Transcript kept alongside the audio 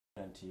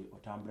nti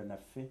otambula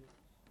naffe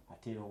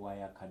ate era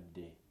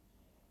owayakadde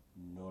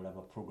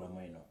n'olaba program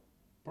eno.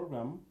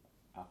 Program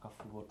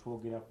akafubo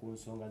twogera ku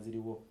nsonga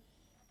ziriwo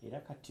era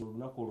kati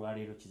olunaku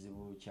olwaleero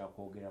kizibu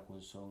kyakwogera ku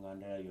nsonga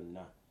ndala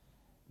yonna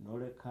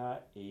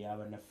n'oleka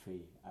ey'abanaffe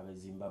ab'e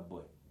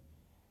Zimbabwe.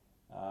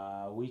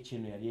 Wiiki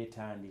eno yali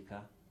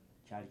etandika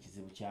kyali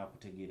kizibu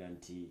kyakutegeera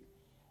nti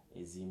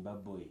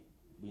Zimbabwe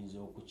binza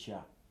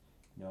okukya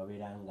ne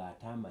wabeera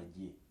ng'ate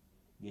amagye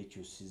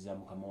geekyusiza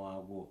mukama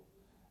waago.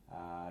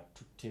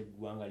 Tutte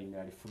eggwanga lino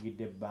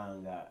alifugidde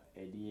ebbanga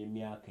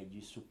ery'emyaka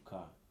egisukka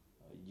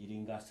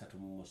giringa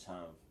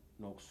 37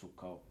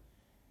 n'okusukkawo,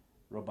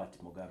 Robert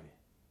Mugabe.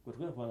 Gwe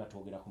tugenda kuba nga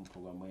twogera ku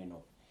puroguramu eno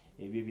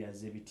ebyo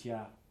byaze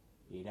bitya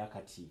era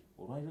kati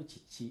olwaliro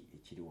kiki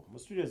ekiriwo. Mu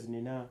studios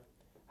nina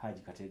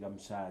Haji Kateega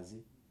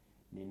Musaazi,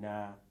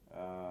 nina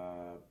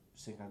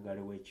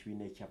Ssenkagale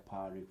w'ekibiina ekya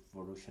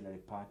Revolutionary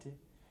Party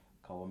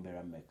Kawombe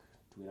Ramek.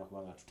 Tugenda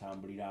kuba nga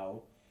tutambulira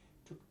awo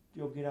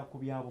tuyogera ku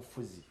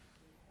byabufuzi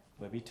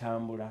bwe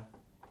bitambula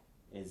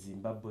e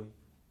Zimbabwe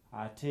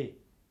ate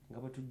nga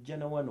bwe tujja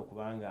na wano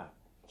kubanga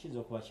kiyinza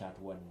okuba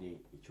kyatuwadde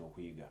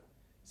ekyokuyiga.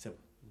 Sebo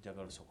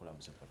njagala osokola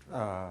musebo.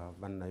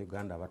 Banna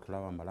Uganda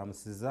abatulaba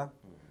mbalamusiza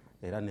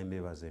era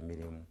nembebaza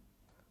emirimu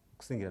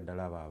okusingira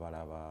ddala abo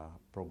abalaba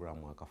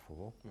programu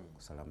Akafubo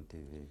ku Salamu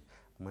TV.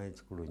 Mmanyi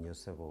kikulu nnyo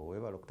Sebo,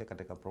 weebala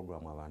okuteekateeka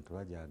programu abantu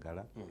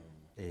bajagala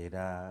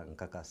era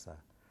nkakasa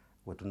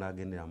bwe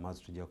tunaagendera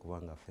amaaso tujja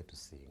kuba nga ffe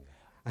tusinga.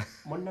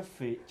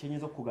 Munnaffe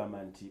kyenyinza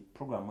okugamba nti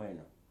programu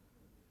eno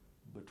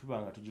bwe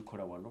tuba nga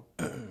tugikola wano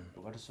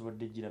oba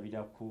tusobodde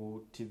girabira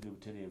ku TV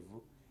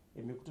butereevu,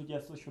 emikutu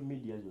gya social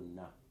media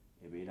yonna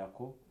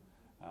ebeerako,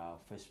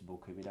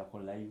 Facebook ebeerako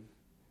live,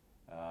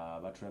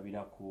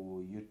 batulabira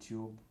ku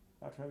YouTube,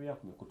 batulabira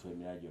ku mikutu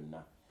emirala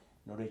gyonna.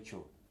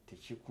 N'olwekyo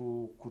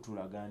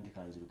tekikutulaga nti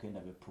kanziruke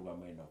ndabe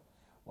programu eno,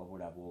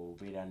 wabula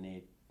bw'obeera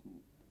ne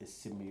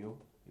essimu yo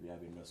ebirala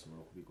byonna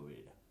osobola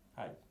okubigoberera.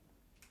 Haji,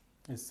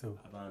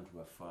 abantu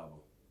baffe abo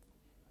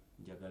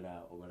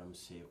njagala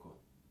obalamuseeko.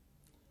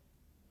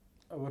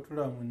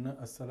 Abatulaba mwenna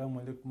assalamu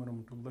alaikum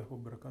warahmatullahi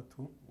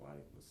wabarakatuh. Wa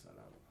alaikum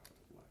salaam.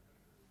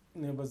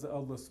 Nebaza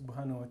Allah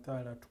subhanahu wa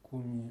ta'ala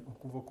tukumye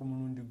okuva ku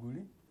mulundi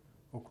guli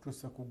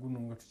okutuusa ku guno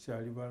nga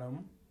tukyali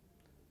balamu,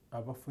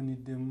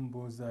 abafuniddemu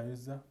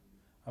mboozaayeza,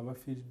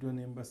 abafiiriddwa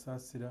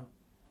n'embasaasira,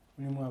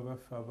 mulimu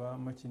abaffe aba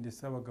Makindye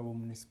Ssaabagabo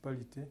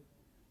municipality,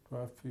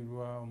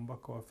 twafiirwa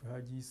omubaka waffe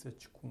Haji Issa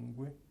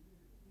Kikungwe,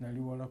 nali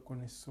walako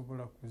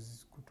nesobola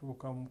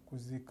kutuuka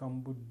kuziika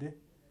mu budde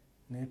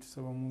naye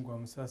tusaba Mungu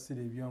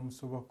amusaasire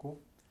ebyamusobako.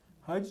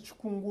 Haji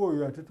Kikungwe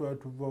oyo ate twali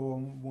tuva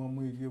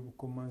wamu eri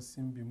Bukoma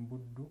Nsimbi mu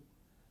Buddu.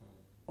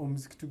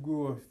 Omuzikiti gwe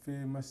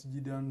waffe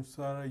Masjid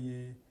Anusara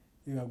ye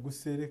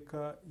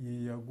yagusereka,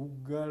 ye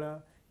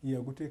yaguggala, ye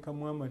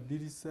yaguteekamu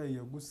amadirisa, ye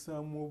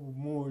yagussaamu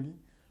obumooli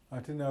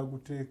ate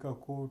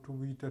n'aguteekako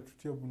tubuyita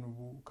tutya buno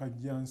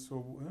bukajjansi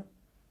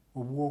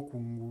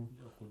obwokungulu.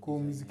 Ko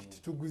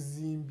omuzikiti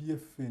tuguzimbye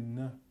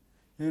ffenna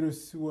ero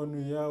si wano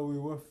yaawe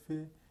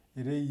waffe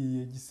era ye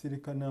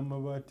yagisereka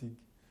n'amabaati ge.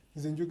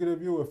 Nze njogera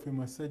byewaffe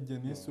Masajja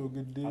naye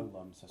soogedde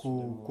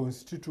ku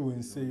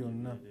constituency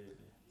yonna.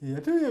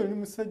 Ate yali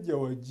musajja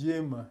wa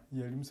Jeema,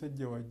 yali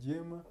musajja wa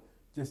Jeema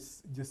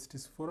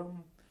Justice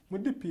Forum. Mu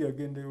DP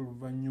yagendayo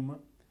oluvannyuma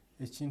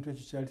ekintu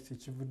ekyo kyali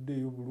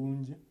tekivuddeeyo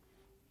bulungi.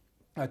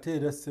 Ate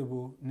era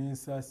Ssebo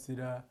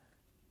n'ensaasira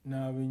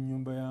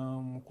n'ab'ennyumba ya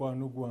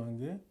mukwano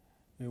gwange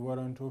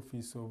warrant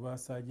office oba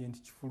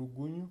Sergeant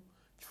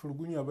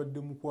Kifulugunyu abadde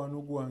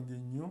mukwano gwange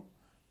nnyo.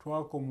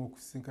 Twakoma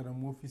okusinkana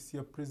mu ofiisi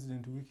ya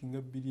President wiiki nga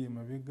 2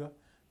 emabega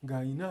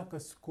ng'alina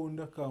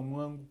akasikonda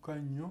kamwanguka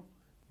nnyo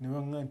ne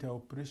baŋŋamba nti awo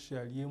pressure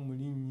yali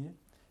emulinnye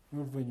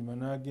n'oluvannyuma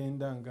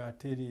n'agenda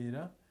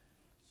ng'atereera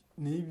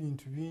naye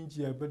ebintu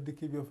bingi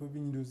yabaddeko ebyaffe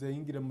binyiriza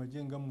yayingira mu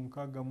magye nga mu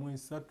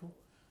 63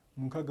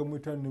 mu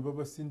 65 ne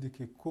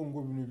babasindika e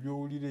Congo. Bino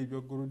byowulira ebya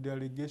gold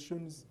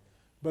allegations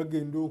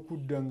bagenda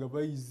okudda nga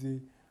bayize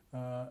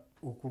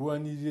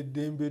okulwanirira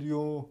eddembe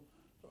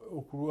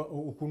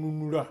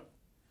okununula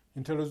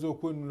entalo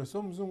z'okwenunula. So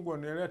omuzungu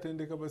wano yali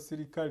atendeka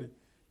basirikale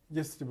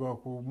just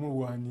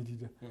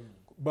bakumulwanirira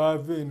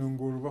baava eno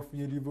ng'olwo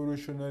bafunye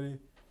revolutionary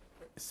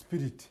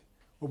spirit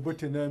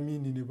Obote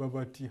n'Amini ne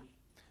babatya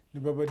ne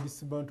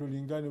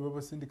babadismantolinga ne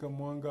babasindika mu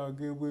mawanga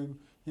ag'ebweru,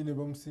 ye ne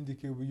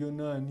bamusindika e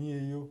Buyonaani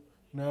eyo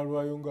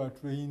n'alwayo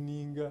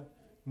ng'atraininga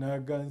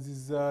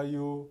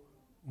n'aganzizaayo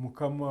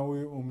mukama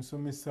we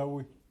omusomesa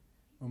we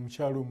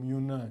omukyalo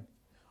Omuyonaani.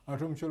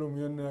 Ate omukyalo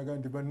Omuyonaani n'agamba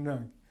nti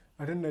bannange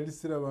ate nali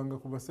sirabanga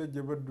ku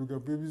basajja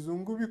baddugavu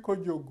ebizungu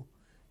bikojogo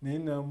naye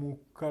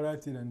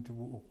n'amukalaatira nti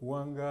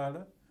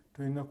okuwangaala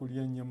tolina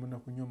kulya nnyama na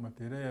kunywa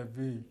mata era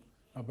yaveeyo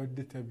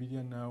abadde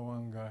tabirya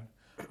n'awangaala.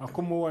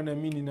 Akomawo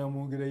Amini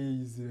n'amwongerayo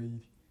e Israel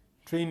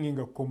training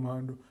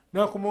commando,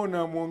 n'akomawo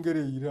n'amwongera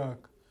e Iraq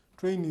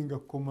training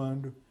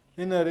commando.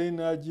 NRA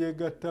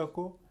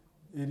n'agyegattako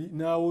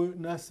naawe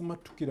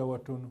n'asimatukira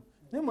watono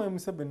naye Mwami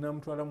Musabe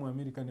n'amutwala mu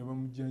Amerika ne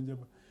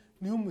bamujjanjaba.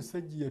 Naye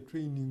omusajja ya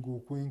training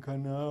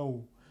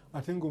okwenkanaawo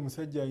ate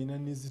ng'omusajja alina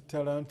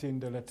n'ezitalanta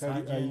endala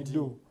tali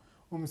aido.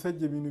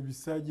 omusajja bino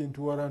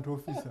bisagenti warrant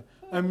officer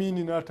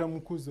Amini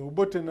n'atamukuza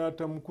Obote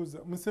n'atamukuza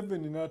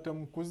Museveni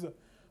n'atamukuza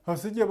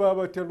abasajja baba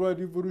batya lwa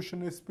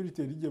revolutionary spirit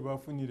eri gye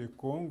bafunire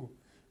Congo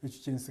ekyo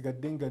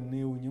kyensigadde nga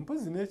neewunya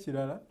mpozi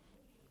n'ekirala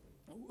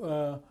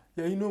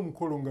yalina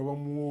omukolo nga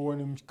bamuwoowa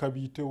ne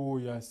Kabiitewo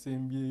oyo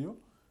asembyeyo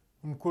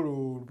omukolo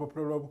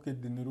olupapula lwa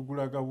bukedde ne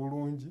lugulaga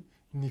bulungi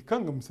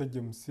nikanga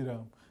musajja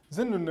musiraamu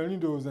nze nno nali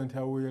ndowooza nti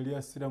awo yali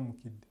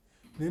asiramukidde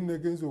naye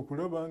nagenza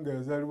okulaba nga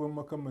yazaalibwa mu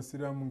maka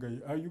masiraamu nga ye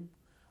Ayub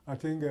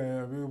ate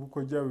nga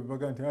ab'ebukojja bwe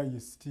baga nti ye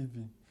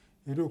Stephen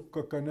era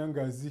okukakkana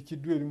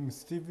ng'aziikiddwa eri mu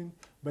Stephen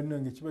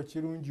bannange kiba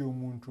kirungi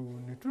omuntu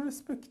ne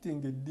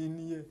turespektinga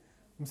eddiini ye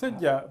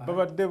musajja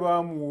babadde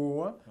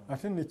baamuwoowa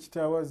ate ne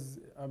kitaawe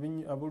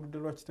ab'oludda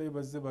lwa kitaawe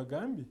bazze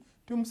bagambye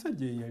ti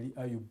omusajja ye yali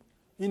Ayub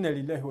inna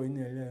lillahi wa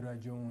inna ilaihi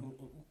rajiun.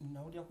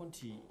 Nawulyako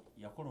nti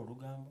yakola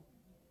olugambo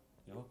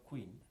yawa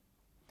Queen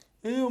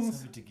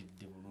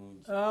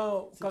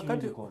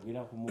kakati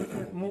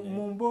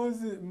mu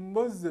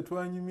mboozi ze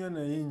twanyumya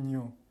naye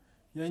nnyo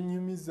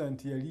yanyumiza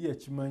nti yali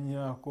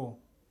yakimanyaako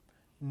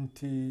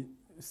nti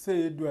Sir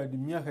Edward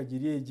myaka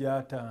giri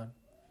egy'ataano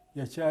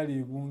yakyali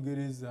e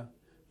Bungereza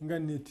nga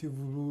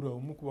Native ruler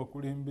omu ku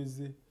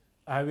bakulembeze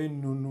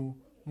ab'ennono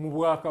mu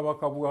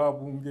bwakabaka bwa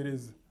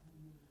Bungereza.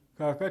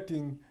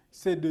 Kaakati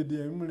Sir Edward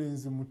yali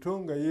mulenzi muto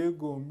nga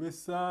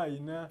yeegombesa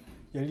ayina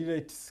yali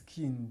light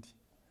skinned.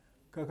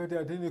 Kakati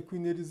ate ne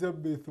Queen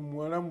Elizabeth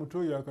muwala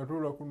muto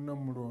yakatoola ku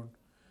Namulondo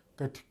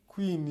kati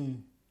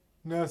Queen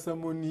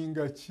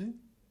n'asamoninga ki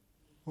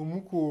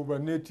omukuba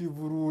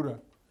Native ruler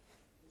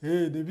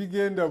ne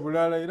bigenda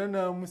bulala era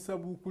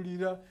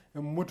n'amusabukulira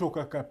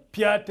emmotoka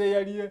kapyate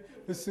yali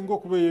esinga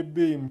okuba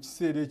ey'ebbeeyi mu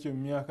kiseera ekyo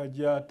mu myaka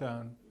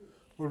gy'ataano.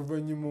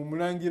 Oluvannyuma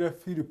omulangira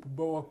Philip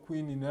Bawa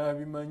Queen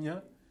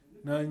n'abimanya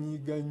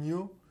n'anyiiga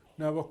nnyo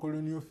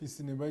n'abakoloni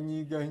office ne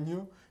banyiiga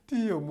nnyo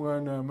tiyo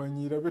omwana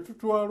amanyira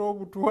betutwala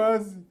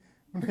obutwazi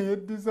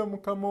neyeddiza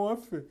mukama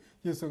waffe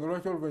yensonga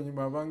lwaki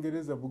oluvannyuma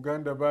Abangereza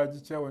Buganda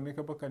baagikyawa ne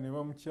Kabaka ne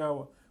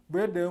bamukyawa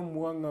bwe yaddayo mu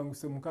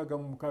buwaŋŋanguse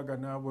 66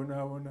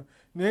 n'abonaabona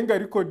naye nga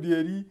likodi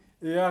eri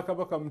eya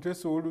Kabaka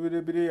Muteesa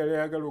ow'Olubereberye yali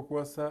ayagala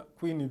okuwasa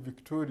Queen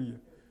Victoria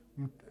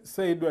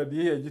Sir Edward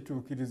ye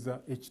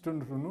yagituukiriza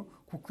ekitonotono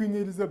ku Queen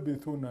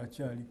Elizabeth ono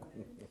akyaliko.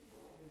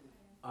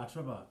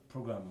 Atulaba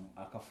program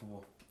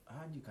Akafubo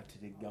Haji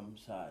Kateregga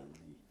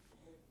Musaazi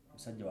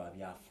musajja wa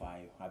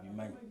byafaayo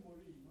abimanyi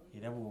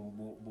era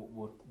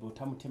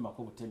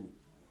bw'otamutemako butemi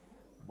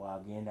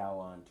bw'agenda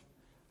awantu.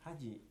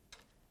 Haji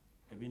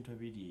ebintu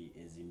ebiri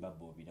e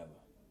Zimbabwe obiraba.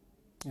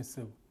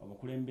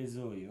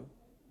 Omukulembeze oyo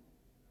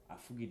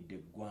afugidde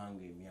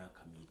eggwanga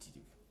emyaka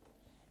miyitirivu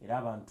era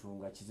abantu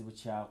nga kizibu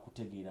kya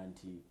kutegeera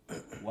nti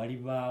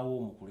walibaawo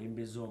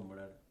omukulembeze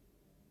omulala.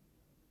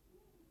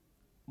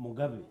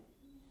 Mugabe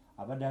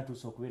abadde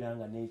atuuse okubeera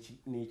nga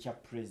n'ekya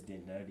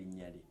president nayo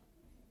linnya lye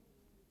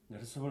nga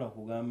tosobola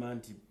kugamba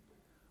nti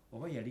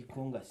oba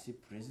yaliko nga si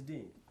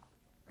president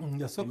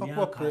yasooka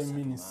kuba prime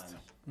minister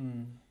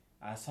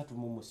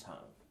 37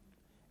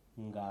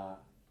 nga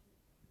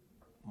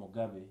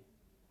Mugabe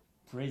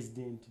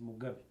president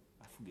Mugabe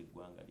afuga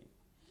eggwanga lye.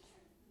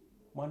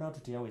 Mwana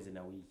watu teyaweze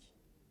na wiiki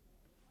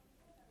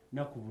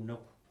naku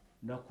bunaku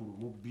naku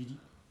lumu bbiri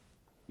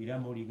era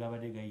amawulire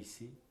gabadde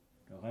gayise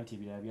nga nti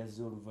ebirala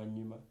byazze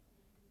oluvannyuma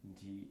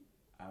nti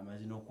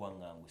amaze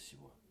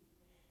n'okwaŋŋangusibwa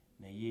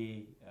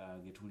naye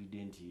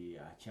getuwulidde nti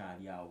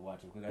akyali awo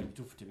bw'atyo kwegala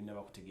bituufu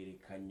tebinaba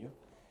kutegeereka nnyo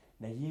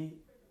naye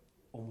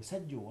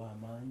omusajja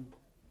ow'amaanyi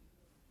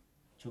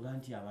kyoga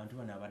nti abantu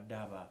bano abadde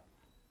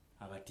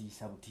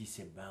abatiisa butiisa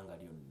ebbanga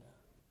lyonna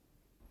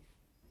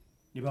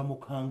ne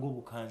bamukanga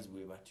obukanzi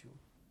bwe batyo.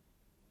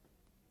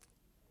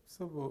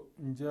 Sebo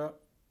nja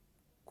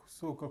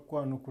kusooka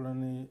kwanukula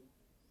ne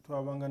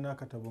twabanga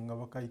n'akatabo nga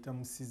bakayita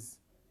Musizi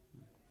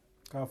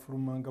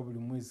kafulumanga buli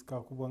mwezi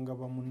kakubwanga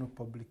bamuno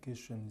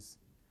publications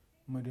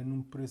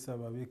Madenum Press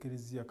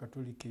ababeekereziya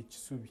Katolika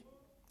ekisubi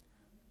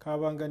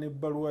kabanga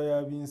n'ebbaluwa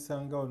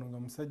y'abinsanga wano nga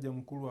musajja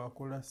mukulu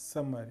akola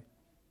summary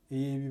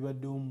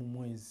ey'ebibaddewo mu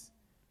mwezi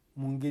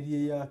mu ngeri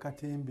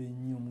ey'akatembe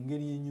ennyo mu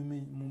ngeri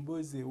enyume mu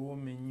mboozi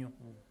ewooma ennyo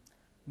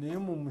naye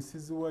mu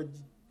Musizi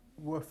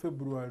wa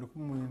February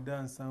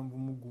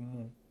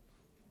 1971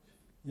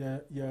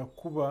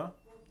 yakuba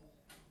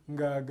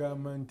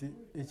ng'agamba nti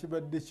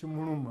ekibadde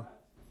kimuluma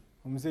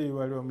omuzeeyi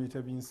waali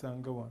bamuyita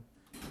binsanga wano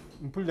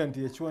mpulira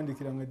nti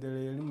yakiwandikiranga ddala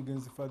yali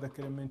mugenzi Father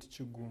Clement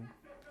Kigundu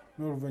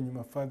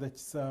n'oluvannyuma Father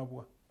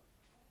Kisaabwa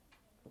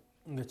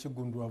nga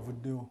Kigundu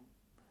avuddewo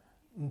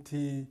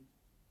nti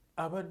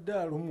abadde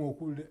alumwa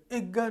okuwulira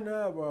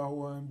eggana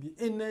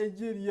abawambye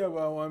Nigeria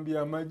bawambye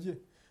amagye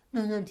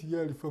naye nti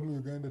yalifa mu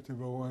Uganda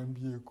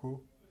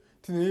tebawambyeko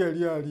ti naye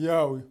yali ali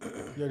awe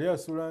yali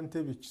asula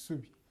Ntebe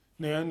Kisubi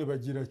naye ne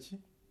bagira ki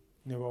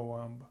ne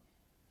bawamba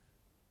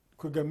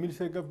kwega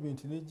military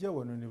government nejja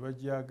wano ne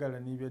bagyagala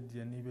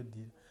n'ebyaddira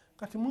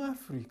kati mu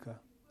Africa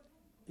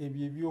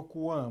ebyo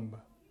ebyokuwamba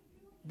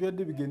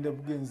byadde bigenda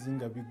bugenzi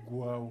nga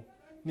biggwawo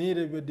naye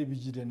era byadde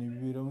bigira ne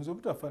bibeera nze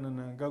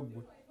obutafaanana nga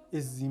ggwe e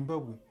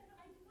Zimbabwe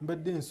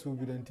mbadde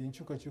nsuubira nti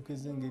enkyukakyuka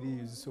ez'engeri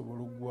eyo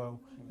zisobola oggwawo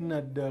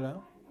naddala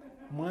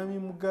mwami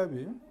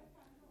Mugabe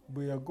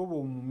bwe yagoba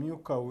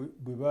omumyuka we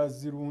bwe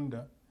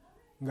baazirunda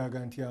ng'aga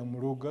nti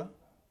amuloga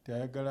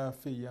tayagala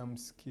afe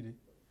yamusikire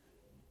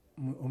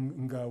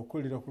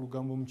ng'akolera ku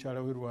lugambo omukyala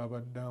we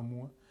lwabadde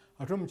amuwa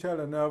ate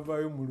omukyala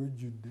n'avaayo mu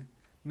lujjudde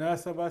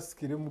n'asaba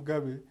asikire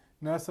Mugabe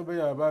n'asaba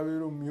yaba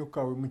abeera omumyuka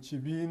we mu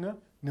kibiina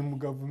ne mu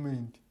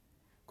gavumenti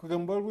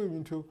kugamba waliwo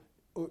ebintu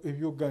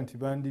ebyoga nti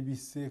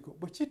bandibisseeko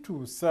bwe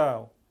kituusa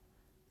awo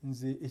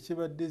nze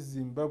ekibadde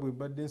Zimbabwe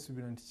mbadde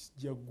nsuubira nti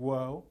kijja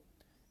ggwawo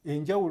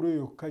enjawulo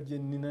yokka gye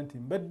nnina nti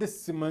mbadde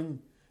simanyi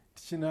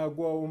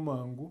tikinaagwawo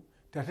mangu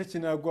ate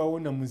kinaagwawo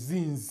na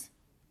muzinzi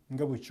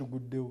nga bwe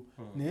kiguddewo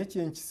naye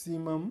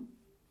kyenkisiimamu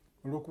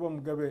olw'okuba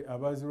Mugabe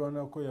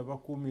abaazirwanako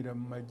yabakuumira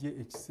mu magye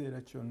ekiseera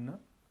kyonna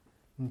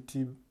nti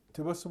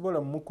tebasobola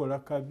mukola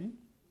kabi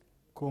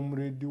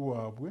komuredi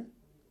waabwe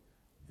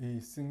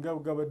singa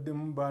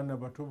gabaddemu baana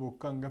bato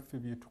bokka nga ffe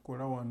bye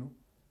tukola wano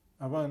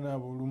abaana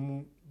abo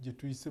olumu gye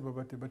tuyise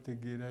baba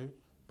tebategeerayo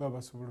baba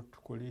basobola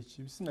tukola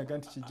ekibi sinaga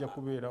nti kijja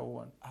kubeerawo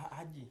wano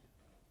aji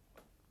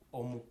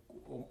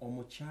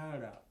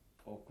omukyala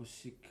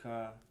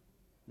okusika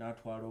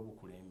n'atwala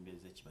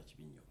obukulembeze kiba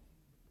kibi nnyo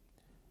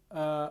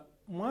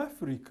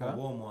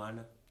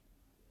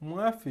mu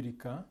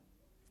Afirika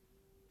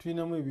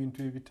tulinamu ebintu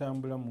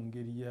ebitambula mu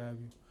ngeri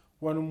yaabyo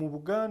wano mu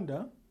Buganda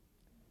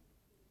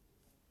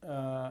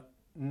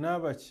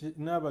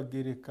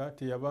n'abagereka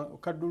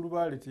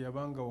Kaddulubaale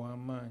teyabanga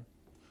w'amaanyi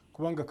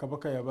kubanga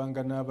Kabaka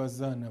yabanga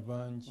n'abazaana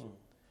bangi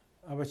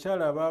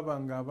abakyala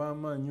abaabanga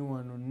ab'amaanyi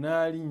wano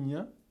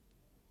Naalinnya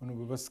wano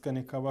bwe basika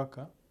ne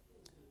Kabaka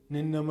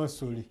ne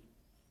Namasole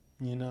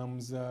nnyina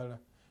amuzaala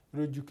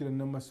era ojjukira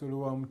Namasole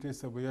wa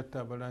Muteesa bwe yatta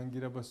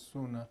abalangira ba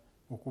Ssuuna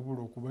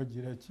okubula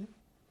okubagira ki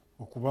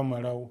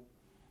okubamalawo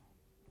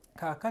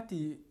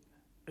kaakati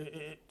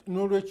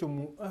n'olwekyo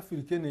mu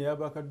Afirika eno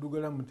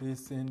ey'abakaddugala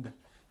Muteesenda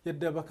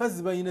yadde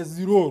abakazi balina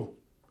zirooro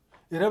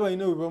era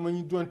balina bwe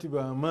bamanyiddwa nti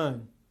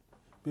b'amaanyi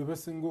be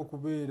basinga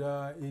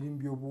okubeera eri mu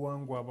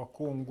byobuwangwa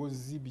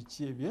abakongozi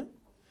biki ebyo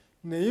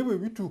naye bwe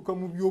bituuka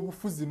mu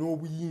byobufuzi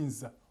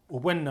n'obuyinza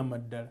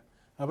obwannamaddala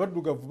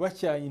abaddugavu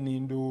bakyayina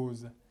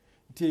endowooza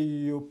nti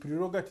eyo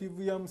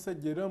prerogative ya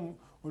musajja era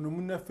ono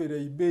munnaffe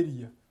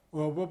Liberia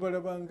oba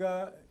balabanga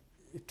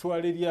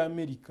ettwale lya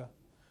Amerika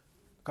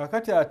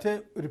kaakati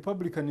ate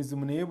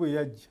republicanism naye bwe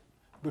yajja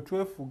bwe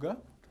twefuga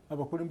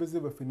abakulembeze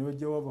baffe ne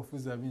bajjawo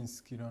abafuzi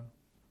ab'ensikirano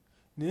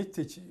naye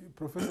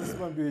Professor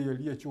Sibambi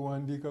yali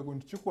yakiwandiikako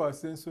nti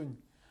kikwasa ensonyi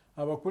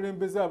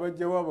abakulembeze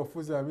abajjawo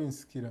abafuzi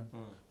ab'ensikirano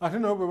ate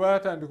nabo bwe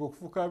batandika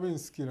okufuuka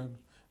ab'ensikirano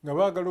nga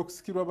baagala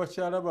okusikirwa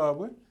bakyala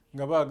baabwe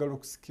nga baagala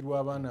okusikirwa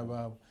abaana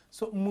baabwe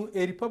so mu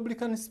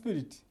republican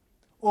spirit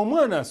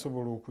omwana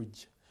asobola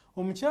okujja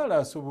omukyala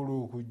asobola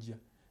okujja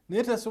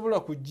naye tasobola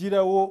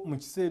kujjirawo mu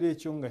kiseera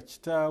ekyo nga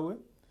kitaawe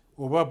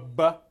oba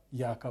bba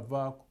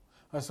yakavaako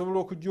asobola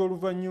okujja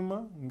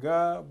oluvannyuma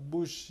nga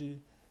Bush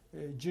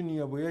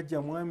Junior bwe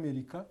yajja mu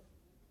Amerika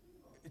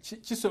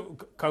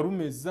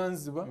Karume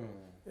Zanzibar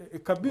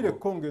Kabila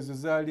ekkongezo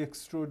zaali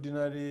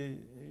extraordinary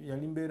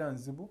yali mbeera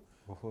nzibu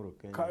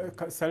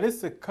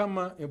Salese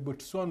Kama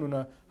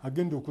Botswana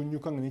agenda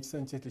okunnyuka nga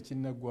n'ekisanyi kye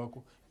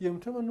tekinnaggwako ye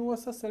mutabani wa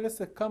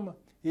Salese Kama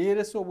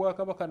yeerese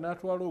obwakabaka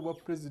n'atwala obwa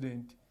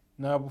pulezidenti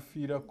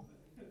n'abufiirako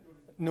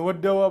ne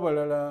waddawo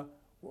abalala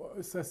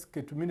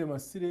Saskatoon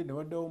Masire ne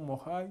waddawo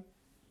Mohai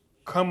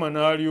Kama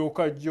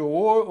n'alyoka ajja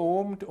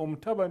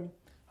omutabani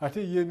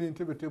ate ye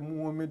n'entebe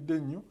temuwomedde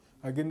nnyo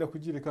agenda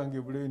kugireka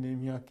ng'ebulayo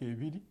n'emyaka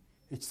 2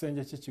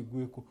 ekisanja kye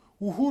kigweko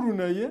Uhuru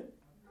naye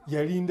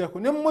yalindako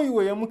ne Moi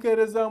we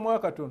yamukeerezaamu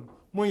akatono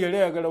Moi yali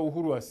ayagala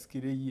Uhuru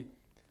asikire ye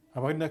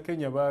abalina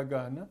Kenya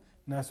baagaana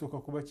n'asooka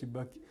kuba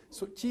Kibaki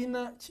so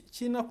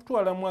kiina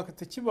kutwala mwaka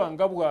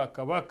tekibanga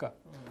bwakabaka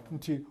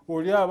nti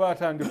oli aba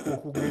atandika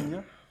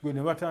okugenya gwe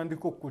ne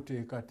batandika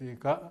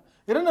okuteekateeka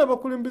era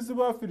n'abakulembeze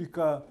ba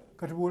Afirika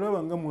kati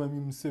bw'olaba nga Mwami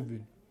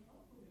Museveni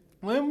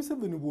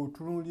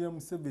bw'otunuulira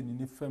Museveni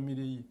ne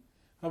famire ye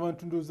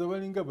abantu ndowooza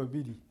balinga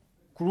babiri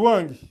ku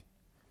lwange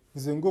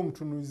nze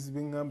ng'omutunuulizi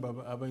b'eŋŋamba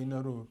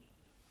abalina roolo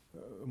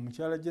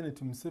omukyala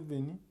Janet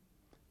Museveni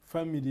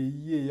famire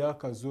ye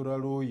ey'Akazola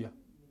looya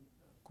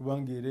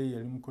kubanga era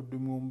yali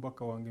mukoddemu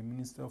w'omubaka wange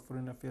Minister of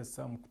Foreign Affairs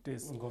Sam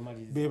Kuteesa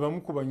be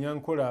bamu ku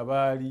banyankola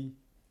abaali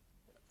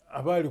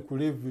ku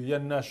level ya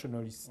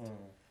nationalist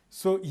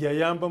so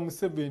yayamba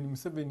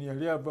Museveni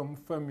yali ava mu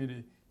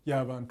famire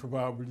y'abantu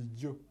ba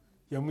bulijjo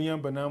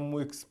yamuyamba n'amu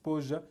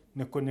exposure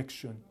ne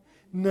connection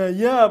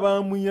naye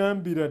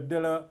abamuyambira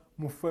ddala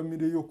mu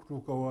famire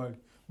y'okutuuka waali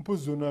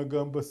mpozi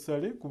n'agamba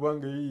Sale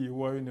kubanga ye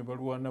yeewaayo ne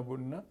balwana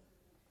bonna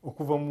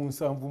okuva mu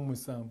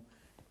 7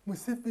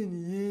 Museveni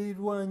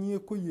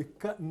yeerwanyeeko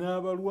yekka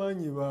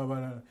n'abalwanyi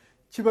b'abalala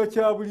kiba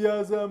kya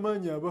bulyaza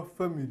amaanyi aba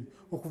famire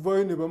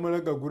okuvaayo ne bamala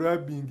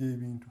gagulabinga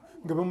ebintu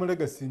nga bamala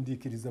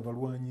gasindiikiriza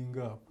abalwanyi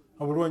ngaabo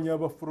abalwanyi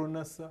aba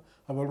Fronasa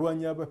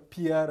abalwanyi aba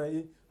PRA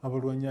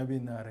abalwanyi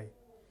ab'NRA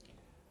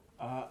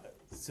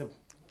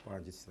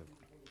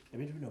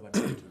ebintu bino badde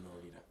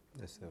bitunuulira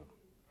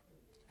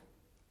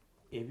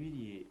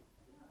ebiri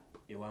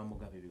ewa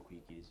Mugabe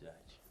bikuyigiriza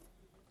ki?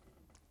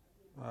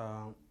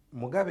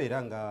 Mugabe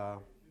era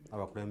nga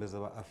abakulembeze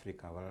ba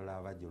Africa abalala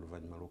abajja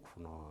oluvannyuma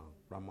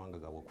lw'amawanga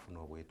gaabwe okufuna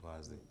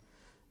obwetwaze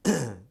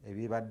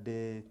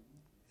ebibadde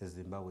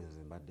eZimbabwe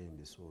nzimbadde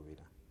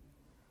mbisuubira.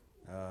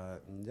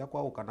 Nja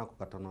kwawukanako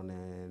katono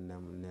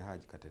ne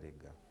Haji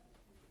Kateregga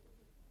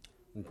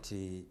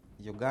nti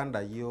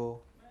Uganda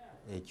yo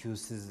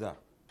ekyusiza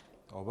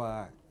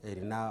oba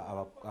erina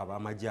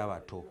abamagye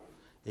abato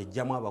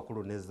ejjamu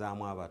abakulu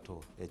nezzaamu abato,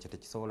 ekyo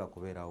tekisobola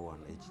kubeerawo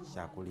wano, ekyo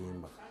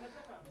kyakulimba.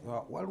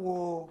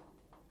 Waliwo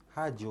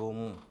Haji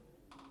omu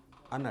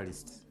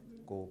analyst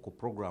ku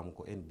program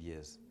ku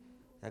NBS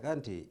yaga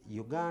nti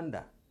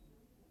Uganda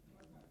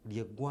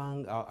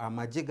ly'eggwanga,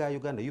 amagye ga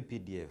Uganda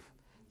UPDF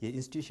ye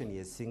institution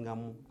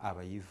yesingamu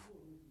abayivu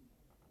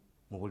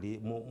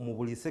mu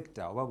buli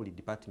sector oba buli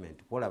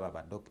department. Olaba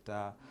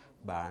badokita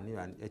baani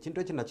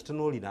ekintu ekyo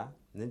nakitunuulira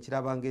ne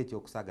nkiraba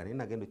ng'ekyokusaaga naye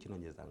nagenda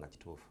okinoonyeza nga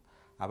kituufu.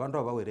 Abantu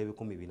abo bawera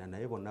 400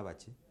 naye bonna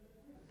baki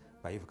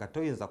bayivu. Kati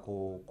oyinza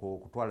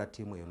kutwala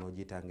ttiimu eyo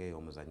n'ogiyita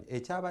ng'ey'omuzannyo.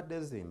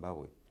 Ekyabadde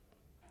Zimbabwe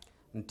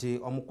nti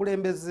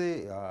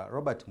omukulembeze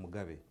Robert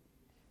Mugabe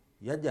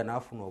yajja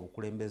n'afuna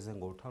obukulembeze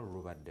ng'olutalo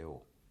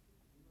lubaddewo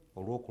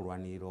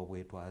olw'okulwanirira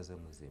obwetwaze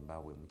mu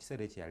Zimbabwe mu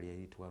kiseera ekyo yali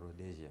eyitibwa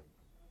Rhodesia.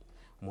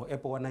 Mu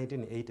April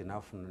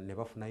 1980 ne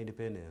bafuna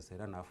independence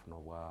era n'afuna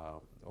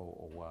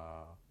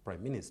obwa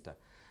prime minister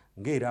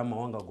ng'era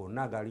amawanga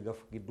gonna agaali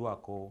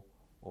gafugiddwako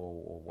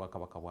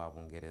obwakabaka bwa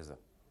Bungereza.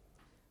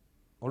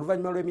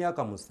 Oluvannyuma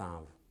lw'emyaka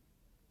 7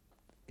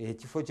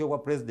 ekifo ky'obwa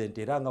president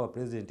era nga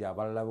abapresidenti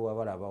abalala bwe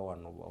wabalaba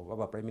wano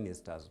oba prime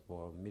ministers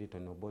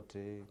Milton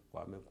Obote,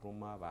 Kwame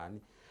Nkrumah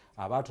baani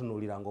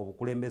abatunuuliranga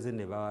obukulembeze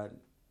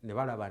ne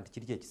balaba nti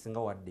kiri kyekisinga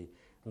wadde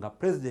nga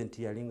president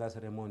yalinga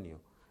ceremonial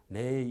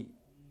naye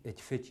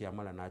ekifo ekyo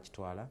yamala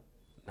n'akitwala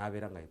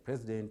n'abeera nga ye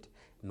president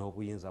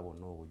n'obuyinza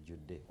bwonna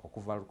obujjudde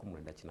okuva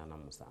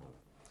 1987.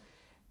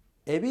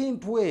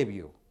 Ebintu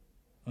ebyo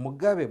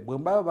Mugabe bwe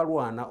baba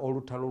balwana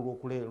olutalo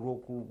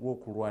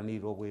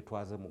lw'okulwanirira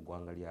obwetwaze mu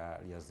ggwanga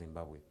lya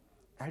Zimbabwe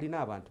alina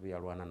abantu be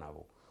yalwana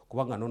nabo,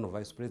 kubanga nono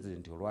vice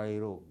president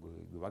olwaleero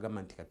gwe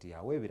bagamba nti kati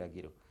awa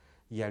ebiragiro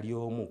yali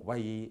omu kuba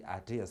ye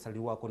ate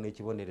yasalirwako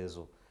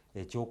n'ekibonerezo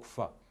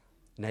ekyokufa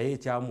naye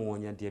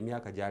ekyamuwonya nti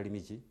emyaka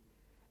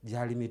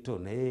gyali mito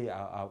naye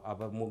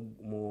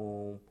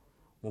mu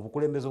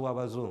bukulembeze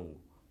bw'abazungu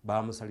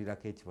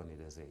bamusalirako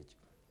ekibonerezo ekyo.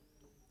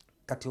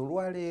 Kati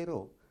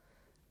olwaleero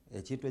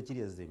ekintu ekiri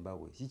e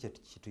Zimbabwe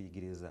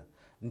kituyigiriza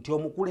nti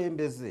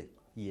omukulembeze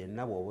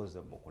yenna bw'oboze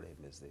mu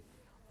bukulembeze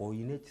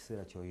oyina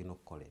ekiseera ky'olina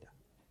okukolera.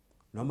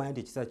 Nomanyi nti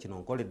ekiseera kino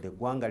nkoledde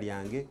eggwanga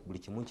lyange buli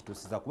kimu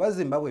nkituusiza, kuba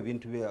Zimbabwe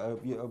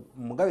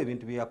Mugabe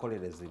ebintu bye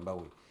yakolera e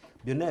Zimbabwe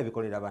byonna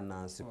yabikolera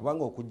bannansi,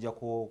 kubanga okujja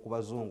ku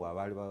bazungu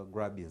abaali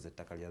bagrabinze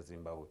ettaka lya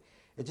Zimbabwe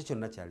ekyo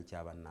kyonna kyali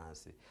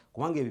kyabannansi,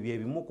 kubanga ebyo bye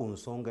bimu ku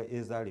nsonga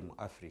ezaali mu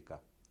Africa,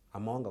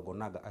 amawanga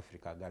gonna aga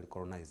Africa agaali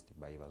colonized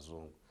by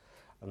bazungu,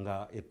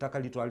 nga ettaka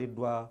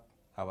litwaliddwa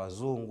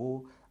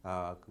abazungu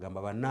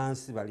gamba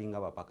bannansi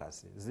balinga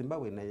bapakasi.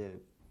 Zimbabwe naye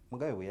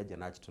Mugabe bwe yajja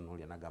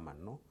n'akitunuulya n'agamba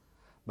nno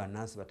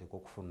bannansi bateeka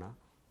okufuna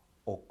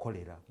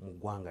okukolera mu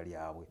ggwanga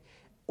lyabwe.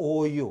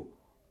 Oyo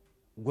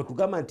gwe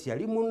tugamba nti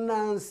yali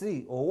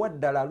munnansi owa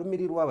ddala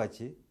alumirirwa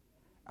baki?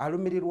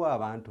 Alumirirwa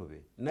abantu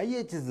be, naye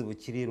ekizibu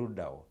kiri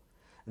luddawo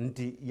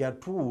nti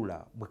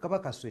yatuula bwe kaba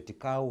kasweti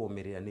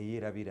kaawoomerera ne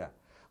yeerabira,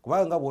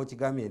 kubanga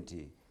bw'okigambye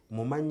nti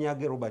mu mannya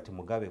ge Robert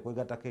Mugabe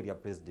kwegattako erya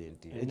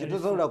pulezidenti ekyo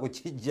tosobola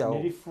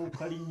kukijjawo,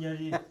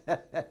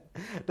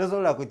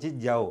 tosobola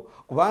kukijjawo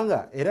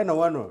kubanga era na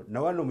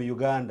wano mu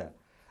Uganda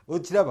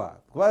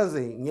okiraba,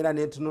 kubanze ngera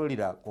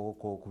netunuulira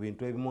ku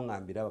bintu ebimu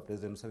ngambira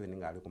abapresident Museveni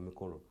ng'ali ku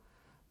mikolo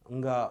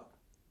nga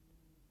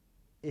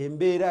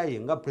embeera ye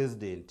nga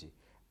pulezidenti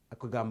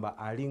kugamba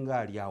alinga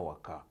ali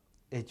awaka,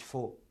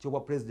 ekifo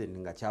ky'obwa pulezidenti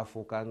nga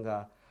kyafuuka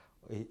nga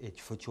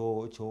ekifo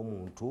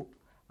ky'omuntu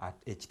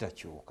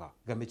ekitakyuka,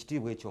 gamba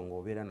ekitiibwa ekyo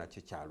ng'obeera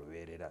nakyo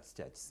kyalubeerera si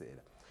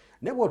kyakiseera.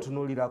 Naye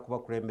bw'otunuulira ku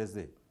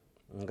bakulembeze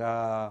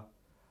nga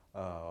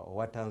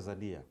owa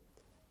Tanzania,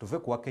 tuve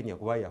kuwa Kenya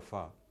kuba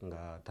yafa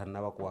nga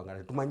tannaba kuwangala,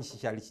 tetumanyi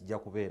kikyali kijja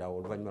kubeerawo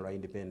oluvannyuma lwa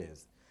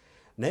independence,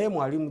 naye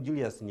Mwalimu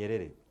Julius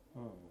Nyerere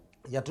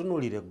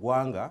yatunuulira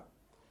eggwanga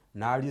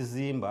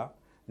n'alizimba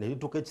ne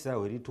lituuka ekiseera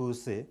we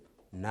lituuse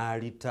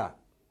n'alita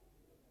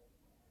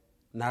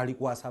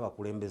n'alikwasa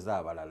abakulembeze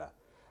abalala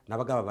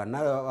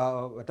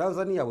n'abagamba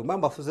Tanzania bwe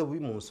mbafuze bubi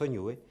mu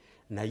nsonyiwe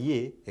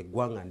naye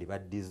eggwanga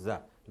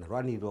ndibaddiza,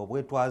 nalwanirira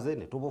obwetwaze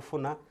ne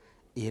tubufuna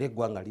era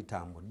eggwanga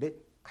litambudde,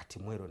 kati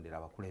mwerondera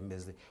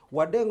abakulembeze.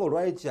 Wadde nga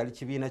olwali kyali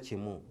kibiina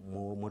kimu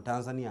mu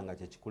Tanzania nga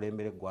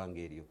kyekikulembera eggwanga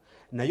eryo,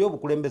 naye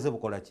obukulembeze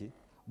bukola ki?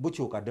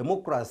 Bukyuka.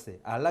 Democracy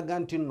alaga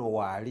nti nno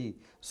waali,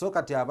 so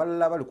kati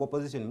abalala bali ku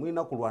opposition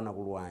mulina kulwana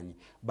bulwanyi,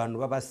 bano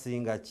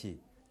babasinga ki?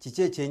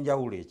 Kiki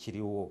ekyenjawulo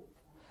ekiriwo?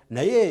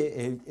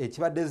 Naye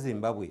ekibadde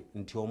Zimbabwe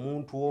nti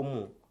omuntu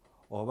omu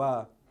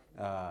oba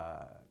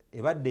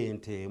ebadde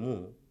ente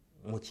emu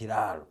mu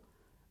kiraalo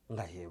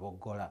nga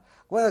yeboggola,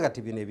 kubanga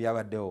kati bino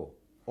ebyabaddewo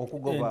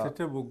okugoba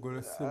entete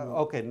boggola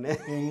sebo okay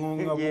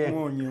engonga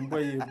bumonye embwa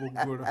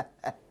yeboggola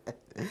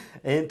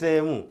ente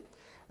emu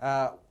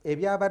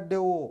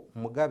ebyabaddewo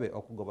Mugabe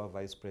okugoba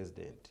vice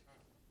president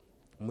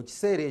mu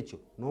kiseera ekyo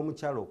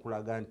n'omukyalo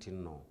okulaga nti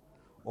nno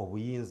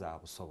obuyinza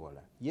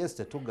abusobola yes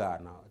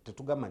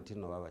tetugamba nti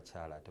nno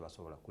babakyala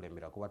tebasobola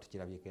kulembera kuba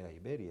tukirabyeko era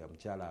Liberia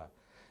mukyala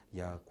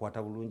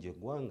yakwata bulungi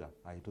eggwanga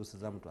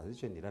ayituusiza mu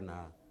transition era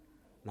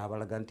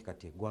n'abalaga nti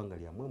kati eggwanga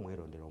lyammwe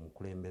mwerondera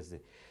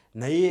omukulembeze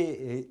naye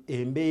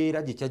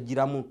embeera gye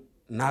kyajjiramu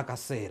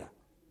n'akaseera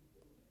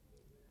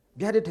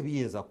byali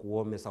tebiyinza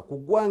kuwoomesa ku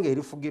ggwanga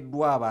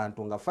erifugiddwa abantu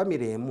nga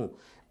famire emu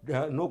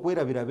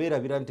n'okwerabira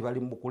beerabira nti bali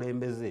mu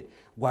bukulembeze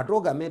gwate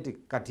ogambe nti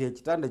kati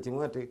ekitanda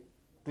kimu ate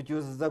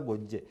tukyusiza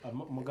gojje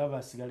Mugabe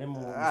asigale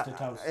mu State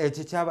House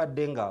ekyo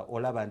kyabadde nga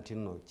olaba nti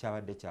nno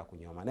kyabadde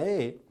kyakunyooma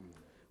naye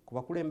ku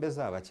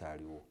bakulembeze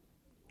abakyaliwo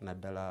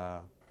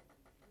naddala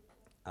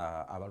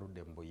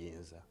abaludde mu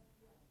buyinza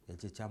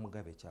ekyo kya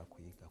Mugabe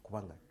kyakuyiga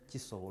kubanga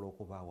kisobola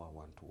okubaawo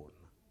awantu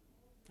wonna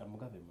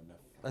Mugabe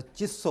munafu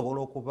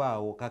kisobola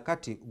okubaawo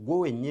kakati gwe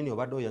wennyini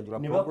obadde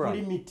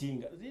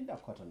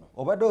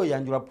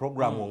oyanjula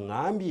program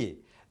oŋŋambye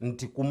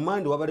nti ku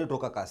Mmande wabadde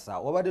tokakasa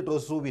wabadde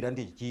tosuubira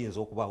nti kiyinza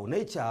okubaawo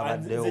naye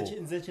kyabaddewo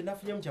nze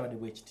kyenafunyemu kyabadde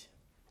bwe kiti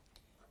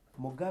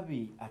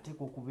Mugabe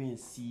ateeka okuba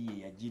ensi ye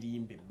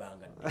yagirimba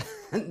ebbanga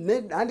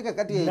andi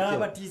kakati ekyo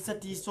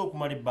n'abatiisatiisa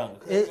okumala ebbanga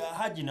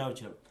haji nawe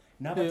kiraba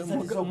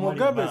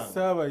Mugabe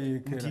saaba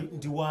yeekera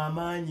nti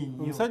w'amaanyi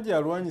nnyo omusajja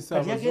alwanyisa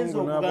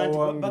abazungu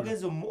n'abawangula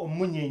bagenze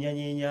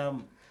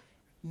omunyeenyanyenyaamu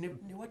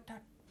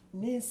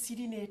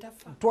n'ensiri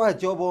n'etafa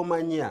twakyoba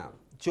omanya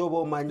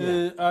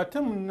ate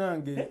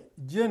munnange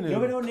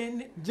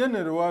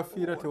genero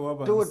wafiira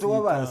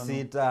tewaba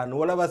nsiitaano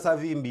olaba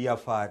Savimbi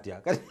yafa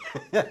atya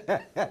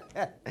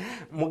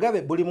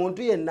Mugabe buli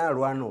muntu yenna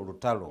alwana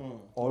olutalo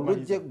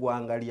olujja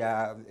eggwanga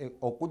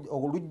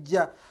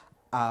olujja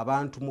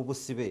abantu mu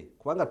busibe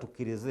kubanga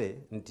tukkirize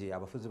nti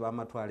abafuzi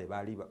b'amatwale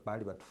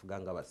baali batufuga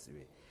nga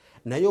basibe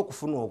naye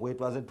okufuna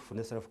obwetwaze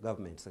tufune self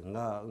government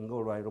nga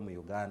olwaliro mu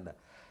Uganda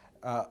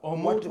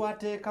omuntu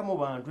ateeka mu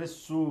bantu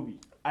essuubi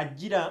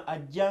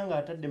ajja nga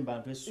atadde mu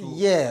bantu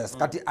essuubi yes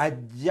kati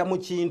ajja mu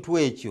kintu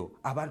ekyo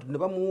abantu ne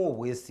bamuwa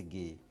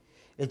obwesige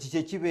ekyo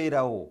kye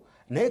kibeerawo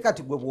naye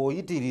kati gwe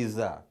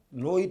bw'oyitiriza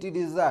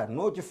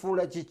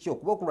n'okifuula kikyo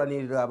kuba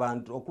okulwanirira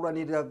abantu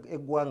okulwanirira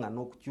eggwanga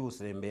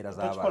n'okukyusa embeera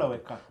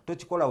z'abantu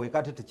tokikola weka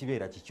ate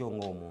tekibeera kikyo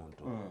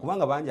ng'omuntu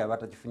kubanga bangi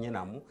abatakifunye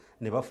namu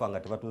ne bafa nga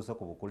tebatuuse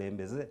ku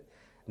bukulembeze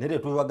naye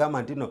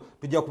tubagamba nti no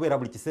tujja kubeera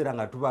buli kiseera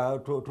nga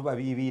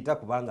tubabiibiita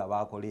kubanga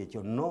baakola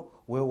ekyo no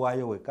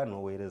weewaayo weka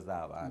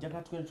n'oweereza abantu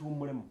njagala tugende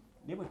tuwummulemu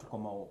naye bwe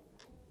tukomawo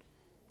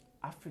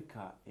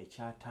Africa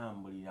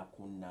ekyatambulira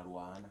ku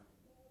nnalwana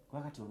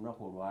kuba kati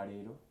olunaku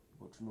olwaleero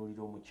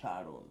bwetunuulira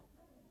omukyalo ono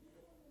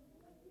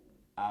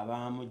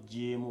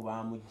abamugjeemu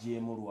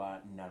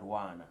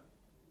nalwana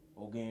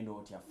ogenda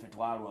otya ffe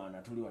twalwana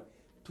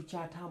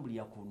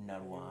tukyatambulira ku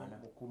nnalwana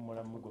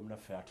okummulamu gwe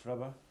munaffe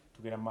atulaba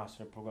tugenda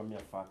maaso ne programu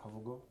yaffe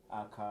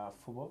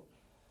akafubo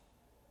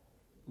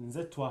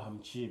nze Twaha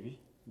Mukiibi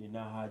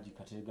nina Haji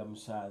Kateega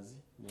Musaazi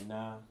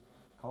nina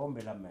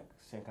Kawombe Lamek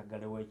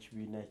senkagale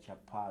w'ekibiina ekya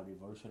PAL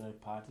Revolutionary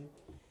Party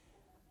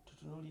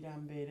tutunuulira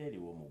mbeera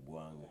eriwo mu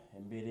ggwanga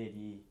embeera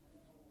eri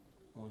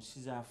mu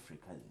nsi za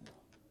Africa zino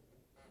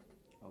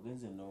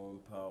ogenze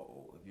nompa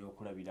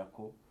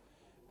ebyokulabirako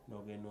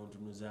n'ogenda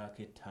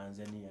ontunuzaako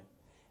Tanzania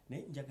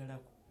naye njagala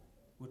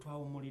bwe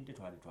twawummulidde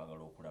twali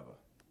twagala okulaba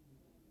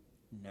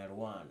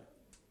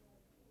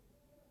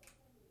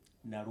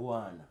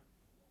nalwana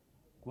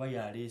kuba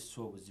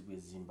yaleese obuzibu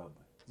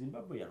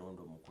Zimbabwe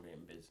yalonda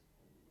omukulembeze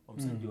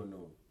omusajja ono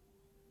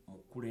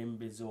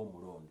mukulembeze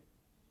omulonde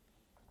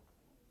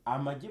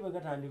amagye bwe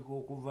gatandika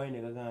okuvaayo ne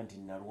gagamba nti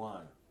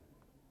nalwana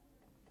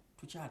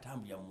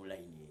tukyatambulira mu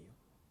layini eyo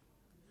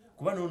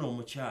kuba noono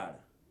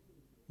omukyala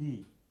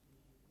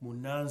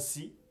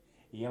munnansi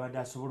eyabadde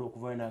asobola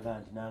okuvaayo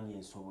nagamba nti nange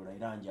nsobola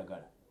era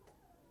njagala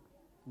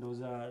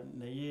ndowooza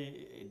naye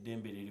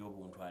eddembe liri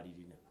obuntu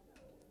alirina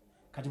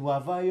kati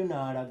bw'avaayo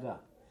n'alaga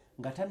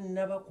nga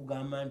tannaba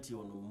kugamba nti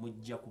ono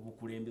mujja ku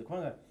bukulembeze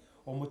kubanga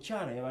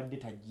omukyala yabadde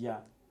tajja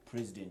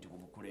pulezidenti ku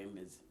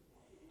bukulembeze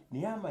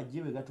naye amagye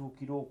bwe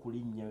gatuukira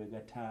okulinnya bwe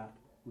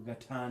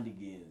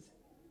gatandigenze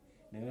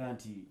naga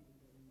nti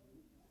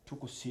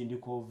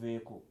tukusindika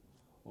oveeko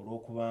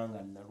olw'okubanga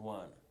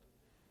nalwana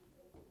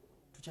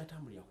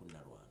tukyatambulira ku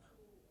nalwana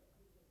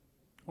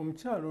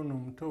omukyala ono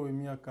omuto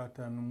w'emyaka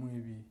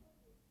 52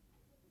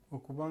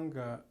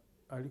 okubanga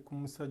ali ku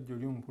musajja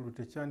oli omukulu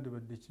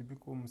tekyandibadde kibi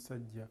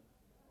k'omusajja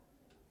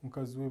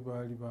mukazi we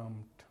baali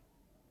bamutta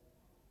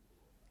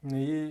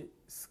naye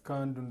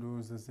sikando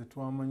ndowooza ze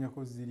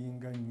twamanyako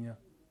ziringa nnya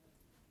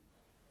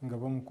nga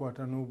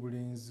bamukwata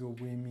n'obulenzi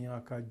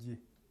obw'emyaka gye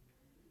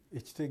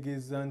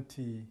ekitegeeza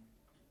nti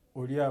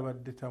oli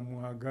abadde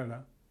tamwagala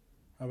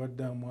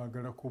abadde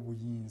amwagalako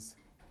buyinza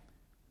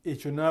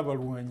ekyo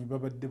n'abalwanyi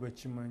babadde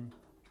bakimanyi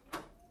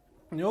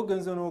naye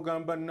ogenze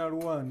n'ogamba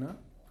nalwana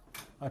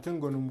ate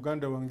ngono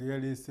muganda wange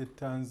yaleese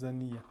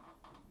Tanzania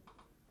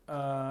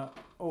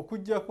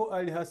okujjako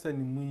Ali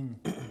Hassan Mwinyi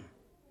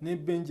ne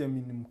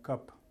Benjamin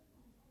Mkapa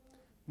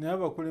naye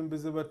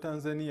abakulembeze ba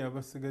Tanzania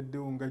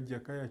abasigaddewo nga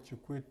Jakaya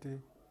Kikwete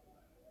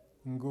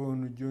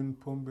ng'ono John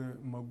Pombe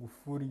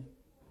Magufuli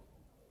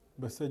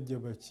basajja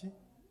baki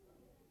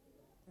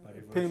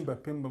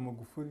Pemba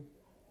Magufuli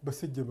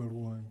basajja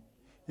balwanyi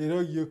era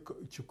ye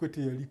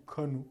Kikwete yali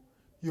Kano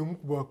y'omu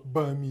ku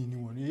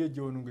baamiini wano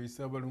yajja wano nga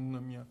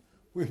Ssaabalungamya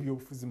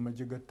w'ebyobufuzi mu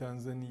magye ga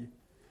Tanzania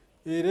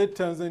era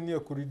Tanzania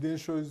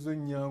credentials zo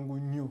nnyangu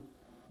nnyo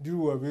diri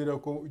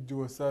wabeerako gye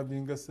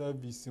wasaavinga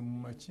service mu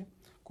maki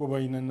ko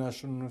balina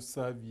national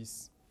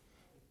service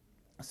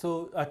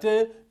so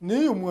ate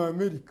neyo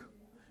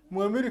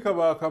mu America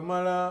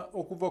baakamala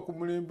okuva ku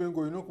mulembe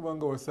ng'olina okuba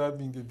nga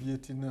wasaavinga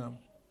Vietnam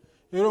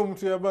era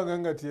omuntu yabanga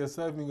nga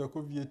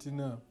teyasaavingako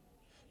Vietnam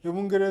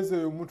ebungereza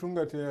eyo omuntu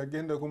nga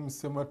teyagendako mu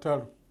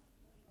ssematalo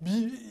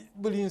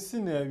buli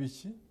nsi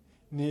nabiki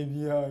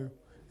n'ebyayo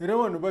era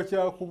wano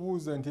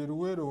bakyakubuuza nti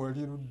eruweero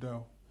wali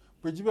luddawo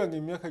bwe gibanga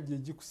emyaka gye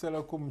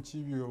gikusalako mu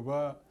kibi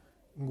oba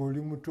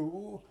ng'oli muto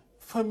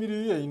famire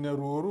yo yalina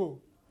lwolwo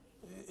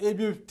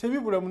ebyo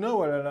tebibulamu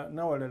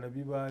n'awalala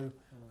bibaayo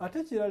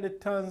ate kirala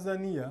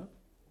Tanzania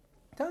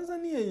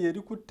eyo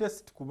eri ku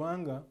test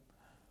kubanga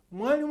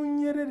Mwalimu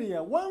Nyerere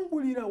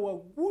yawangulira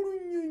waggulu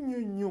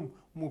nnyo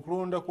mu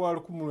kulonda kwa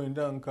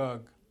 1960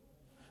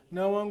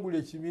 n'awangula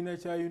ekibiina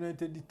kya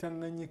United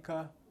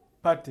Tanganyika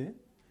Party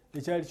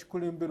ekyali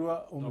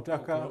kikulemberwa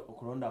omutaka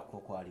okulonda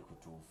kwali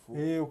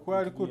kutuufu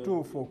kwali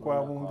kutuufu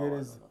okwa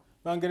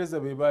Bangereza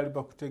be baali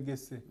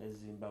bakutegese ne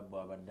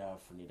Zimbabwe abadde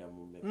afunira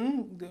mu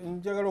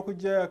njagala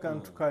okugyayo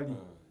akantu kali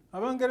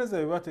Abangereza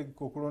be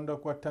bategeka okulonda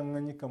kwa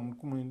Tanganyika mu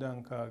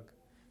 1960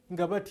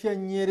 nga batya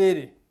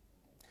Nyerere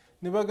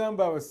ne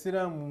bagamba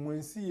abasiraamu mu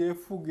nsi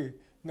yeefuge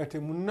nga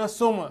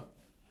temunnasoma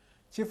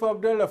Chief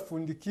Abdallah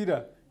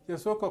Fundikira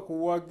yasooka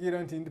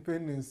kuwagira nti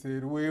independence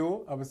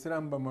erwewo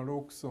abasiraamu bamala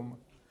okusoma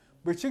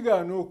bwe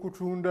kigaana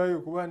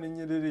okutundayo kuba ne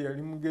Nyerere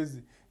yali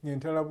mugezi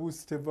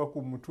ng'entalabuusi teva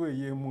ku mutwe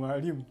ye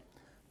mwalimu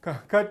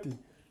kakati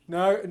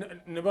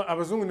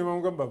abazungu ne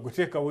bamugamba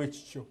guteekawo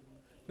ekikyo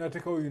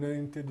n'ateekawo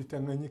United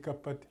Tanganyika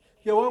Party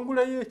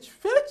yawangulayo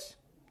ekifo eki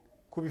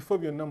ku bifo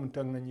byonna mu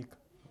Tanganyika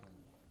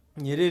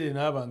Nyerere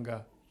n'aba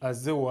nga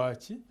azze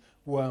waaki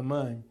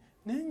w'amaanyi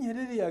naye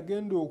Nyerere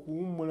yagenda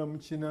okuwummula mu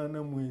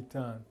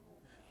 1985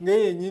 nga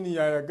yennyini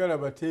yayagala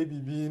bate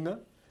ebibiina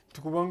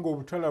tikubanga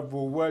obutalavu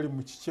obwali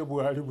mu kikye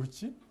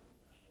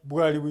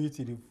bwali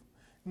buyitirivu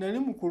nali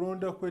mu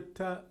kulonda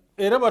kwetta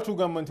era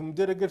batugamba nti mu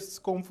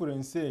delegates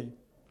conference eyo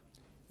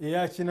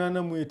eya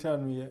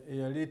 85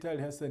 eyaleeta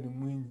Ali Hassan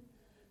Mwinyi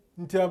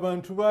nti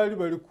abantu baali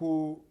bali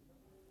ku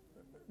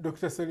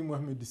Dr. Salim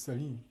Ahmed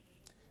Salim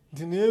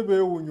nti naye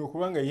beewuunya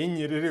okubanga ye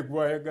Nyerere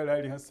gwayagala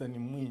Ali Hassan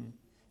Mwinyi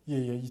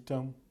ye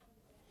yayitamu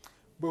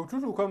bwe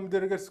tutuuka mu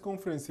delegates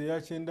conference eya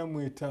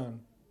 95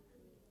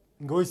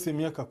 nga oyise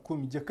emyaka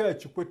 10 Jakaya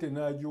Kikwete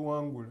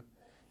n'agiwangula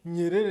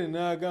Nyerere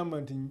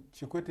n'agamba nti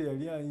Kikwete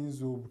yali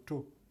ayinza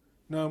obuto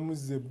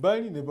n'amuzza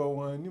ebbali ne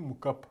bawaani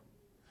Mukapa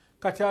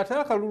kati ate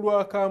akalulu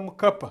aka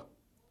Mukapa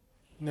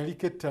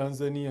naliko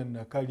Tanzania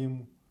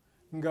nakalimu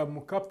nga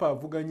Mukapa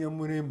avuganya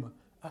Mulema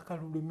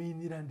akalulu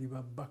Mainland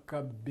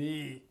babbaka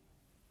be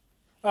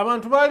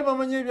abantu baali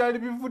bamanya ebyali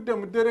bivudde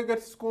mu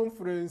delegates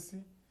conference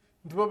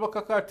nti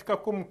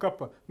babakakaatikako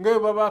Mukapa nga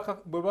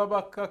bwe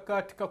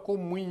babakakaatikako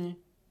Mwinyi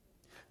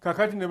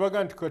kakati ne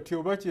baga nti kati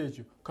oba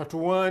kyekyo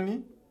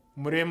katuwaani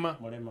Mulema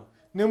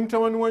ne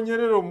mutabani wa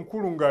Nyerere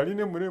omukulu ng'ali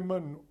ne Mulema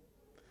nno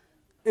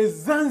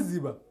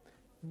Zanzibar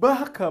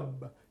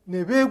bakabba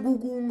ne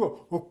beegugunga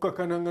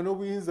okukakananga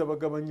n'obuyinza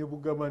bagabanye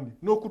bugabane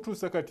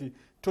n'okutuusa kati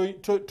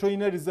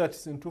toyina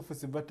results entuufu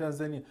ziva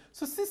Tanzania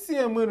so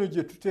CCM eno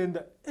gye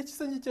tutenda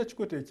ekisanyi kya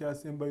Kikwete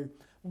ekyasembayo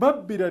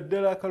babbira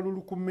ddala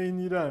akalulu ku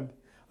Mainland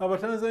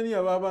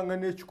Abatanzania baabanga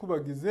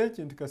n'ekikubagiza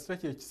ekyo nti kasita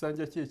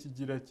kyekisanja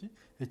kyekigira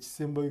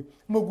ekisembayo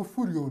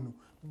Magufuli ono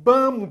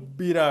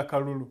baamubbira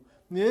akalulu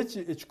naye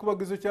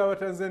ekikubagizo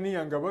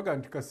ky'Abatanzania nga baga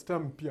nti kasita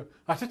mpya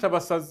ate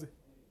tabasaze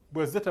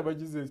bwazze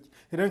tabagize eki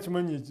era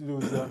nkimanyi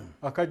ekirowooza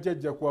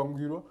akajjajja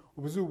kwanguyirwa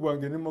obuzibu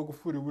bwange ne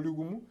Magufuli buli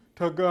gumu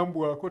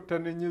tagambwako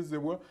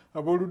tanenyezebwa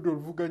ab'oludda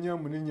oluvuganya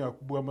munenya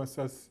akubwa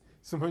amasasi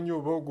simanyi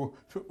oba ogwo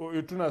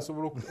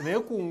tunaasobola naye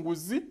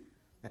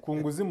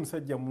kunguzi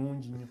musajja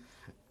mulungi nnyo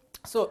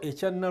so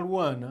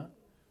ekyannalwana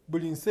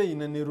buli nsi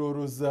eyina ne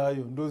roolo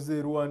zaayo ndooza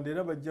e Rwanda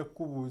era bajja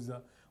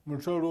kukubuuza mu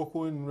lutalo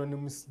lw'okuwenulwa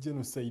ne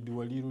genocide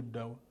wali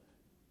luddawa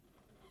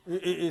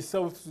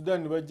South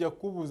Sudan bajja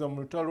kukubuuza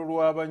mu lutalo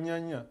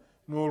lw'Abanyanya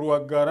n'olwa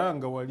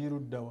Garanga wali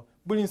luddawa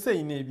buli nsi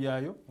eyina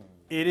ebyayo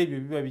era ebyo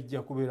biba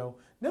bijja kubeerawo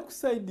ne ku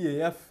sayidi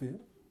eyaffe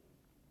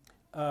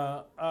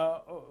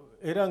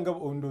era nga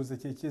ondooza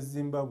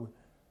kyekyezimbabwe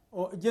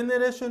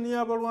generation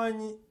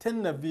y'abalwanyi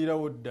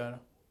tennaviirawo ddala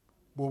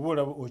bw'oba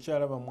olaba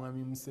okyalaba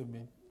mwami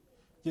Museveni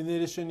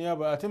generation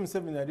y'abo ate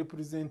Museveni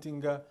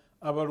arepresentinga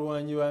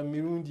abalwanyi ba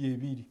mirundi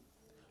ebiri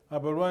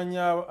abalwanyi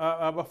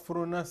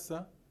abafuronasa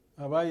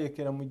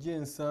abayekera mu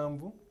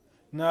G7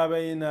 n'aba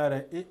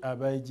NRA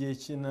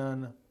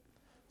abagy'ekinana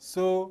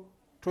so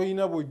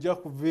toyina bwojja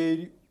kuva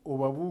eri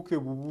obabuuke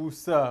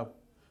bubuusa abo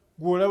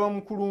gw'olaba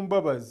mukulu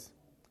Mbabazi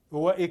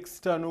owa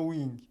external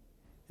wing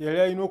yali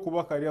alina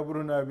okuba kalya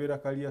bulo n'abeera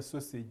kalya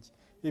sausage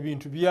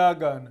ebintu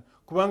byagaana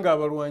kubanga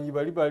abalwanyi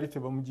bali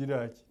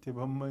tebamugiraki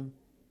tebamumanyi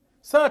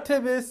saate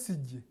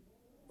Besigye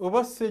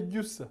oba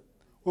Sejjusa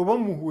oba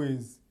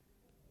Muhwezi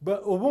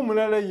oba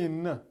omulala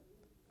yenna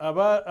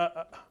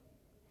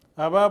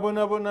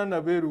abaabonabona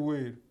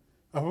nabeeruweeru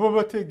abo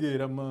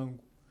bategeera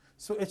mangu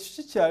so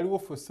ekyo kikyaliwo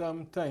for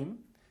some time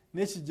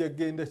n'ekijja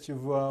genda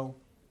kivaawo.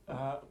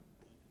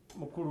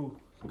 Mukulu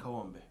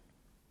Kawombe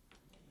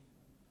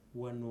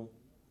wano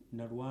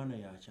Nalwana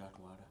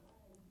yakyatwala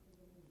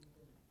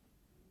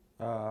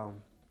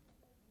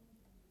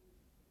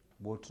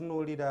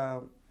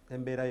bw'otunuulira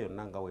embeera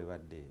yonna nga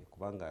webadde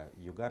kubanga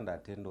Uganda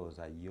ate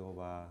ndowooza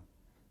yoba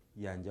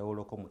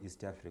yanjawuloko mu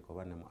East Africa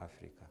oba ne mu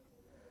Africa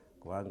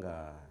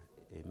kubanga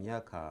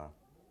emyaka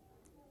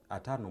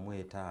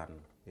 55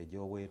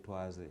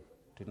 egy'obwetwaze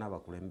tulina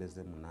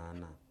abakulembeze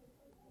 8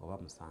 oba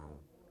 7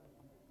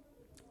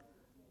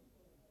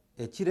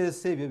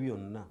 ekireese ebyo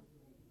byonna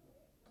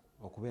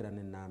okubeera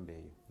n'ennamba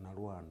eyo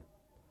Nalwana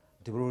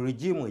nti buli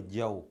regimu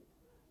ejjawo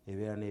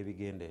ebeera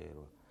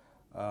n'ebigendererwa.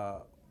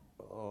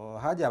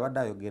 Haji abadde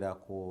ayogera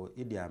ku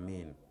Idi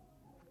Amin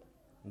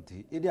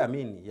nti Idi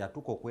Amin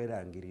yatuuka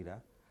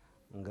okwerangirira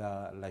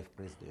nga life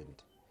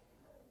president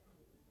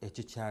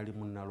ekyo kyali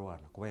mu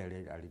Nalwana kuba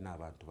yali alina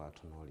abantu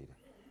batunuulira.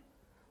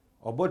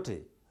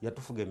 Obote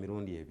yatufuga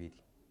emirundi 2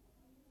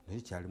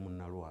 naye kyali mu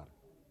Nalwana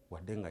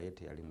wadde nga ye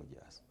teyali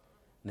mujaasi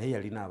naye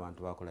yalina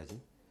abantu bakola ki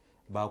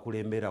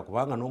bakulembera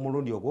kubanga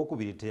n'omulundi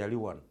ogwokubiri teyali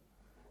wano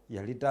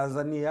yali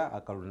Tanzania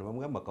akalulu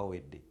bamugamba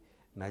kawedde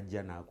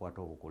najja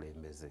n'akwata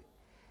obukulembeze.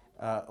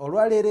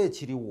 Olwaleero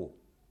ekiriwo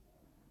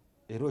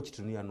era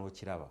okitunuya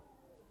n'okiraba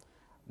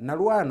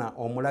Nalwana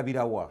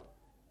omulabirawa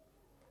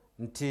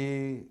nti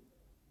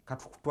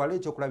katutwale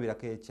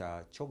ekyokulabirako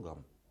ekya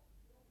Kyogamu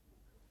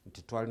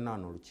nti twalina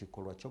wano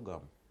olukiiko lwa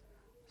Kyogamu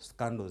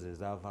scandals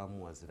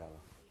ezaavaamu waziraba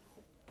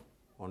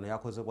ono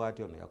yakoze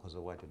bw'ati ono yakoze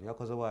bw'ati ono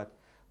yakoze bw'ati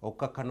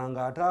okukakkana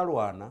nga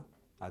ataalwana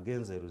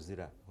agenze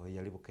Ruzira oyo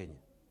yali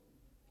Bukenya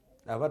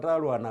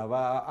abataalwana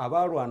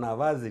abaalwana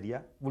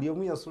abaazirya buli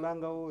omu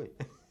yasulangawo we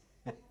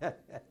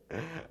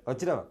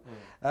okiraba.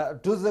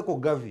 Tuzze ku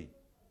Gavi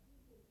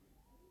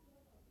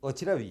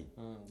okirabye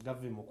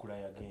Gavi mukula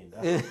yagenda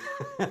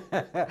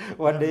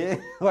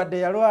wadde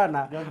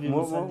yalwana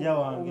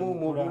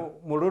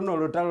mu luno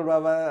olutalo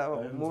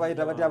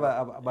mubayita batya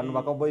bano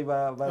bakaboyi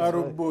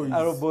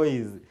Arrow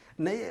Boys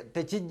naye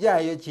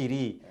tekijjaayo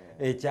kiri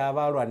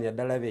ekyabaalwanira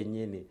ddala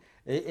bennyini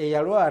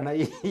eyalwana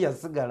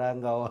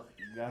yasigalangawo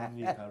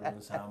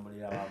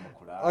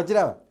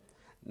okiraba.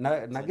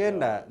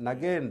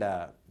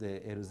 Nagenda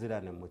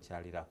Eruzira ne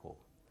mukyalirako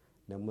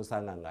ne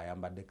musanga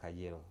ng'ayambadde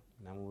kayero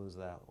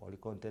namubuuza oli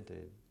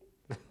contented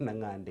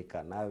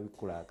naŋŋandika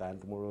n'abikula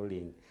akantu mu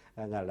rolling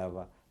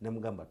ngalaba ne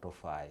mugamba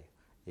tofaayo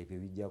ebyo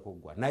bijja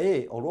kuggwa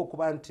naye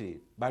olw'okuba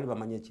nti baali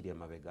bamanyi ekiri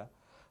emabega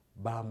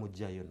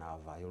baamugjayo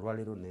n'avaayo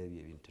olwaleero n'ebyo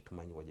ebintu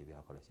tetumanyiwo gye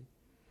byakola ki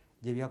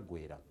gye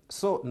byaggwera.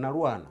 So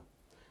Nalwana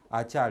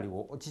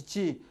akyaliwo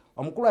kiki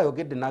omukulu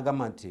ayogedde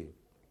n'agamba nti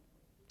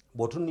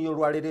bw'otunuulira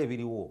olwaleero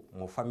ebiriwo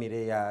mu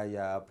famire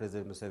ya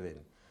President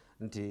Museveni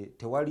nti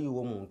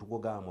tewaliiwo muntu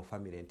gwogamba mu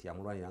famire nti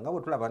yamulwanira nga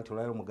bwe tulaba nti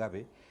olwaleero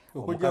Mugabe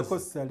okujjako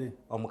Ssale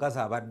omukazi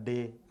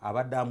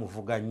abadde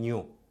amuvuga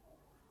nnyo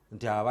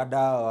nti abadde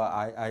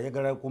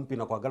ayagala kumpi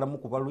nakwagalamu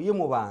kuba luyi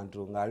mu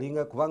bantu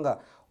ng'alinga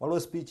kubanga waliwo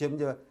speech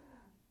emu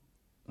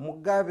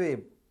Mugabe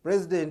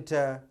president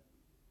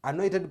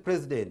anointed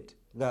president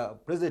nga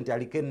president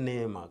aliko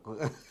enneema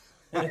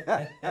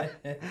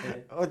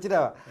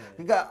okiraba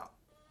nga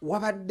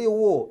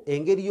wabaddewo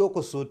engeri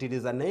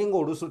y'okusuutiriza naye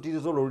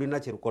ng'olusuutirizo olwo lulina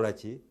kyerukola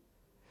ki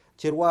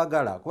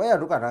kyerwagala kuba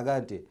yatukanaga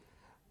nti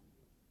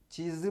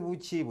kizibu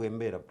ki bwe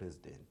mbeera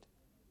president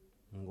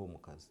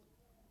ng'omukazi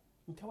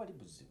tewali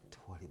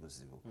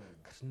buzibu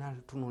kati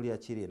natunuulira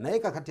kiri naye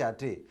kakati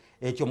ate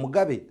ekyo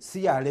Mugabe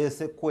si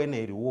yaleese kwena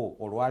eriwo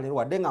olwaleero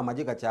wadde nga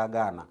amagye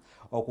gakyagaana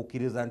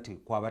okukkiriza nti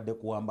kwabadde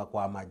kuwamba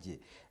kw'amagye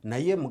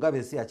naye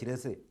Mugabe si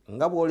yakireese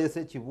nga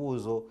bw'oleese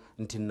ekibuuzo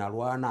nti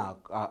Nalwana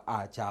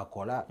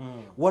akyakola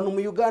wano mu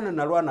Uganda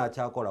Nalwana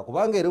akyakola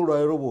kubanga era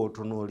olwaleero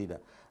bw'otunuulira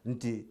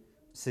nti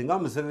singa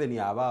Museveni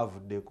aba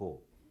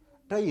avuddeko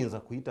tayinza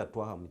kuyita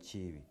Twaha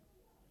Mukiibi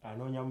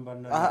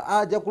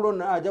ajja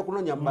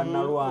kunoonya mu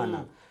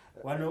bannalwana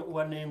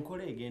wano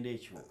enkola egenda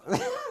ekyuka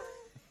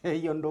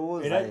eyo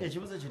ndowooza era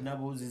ekibuuzo kye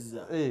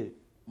nabuuzizza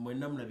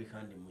mwenna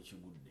mulabika ndi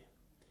mukigudde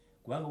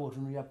kubanga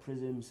bw'otunuulira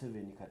President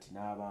Museveni kati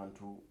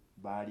n'abantu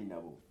baali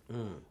nabo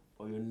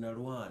oyo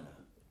Nalwana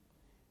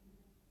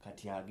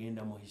kati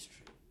agenda mu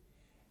history.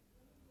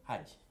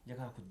 Haji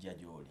njagala kujja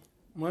gy'oli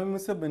Mwami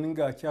Museveni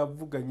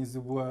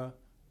ng'akyavuganyizibwa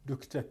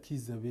Dr.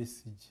 Kizza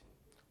Besigye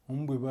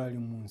omu bwe baali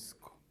mu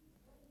nsiko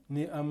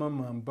ne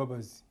Amama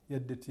Mbabazi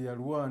yadde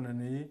teyalwana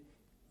naye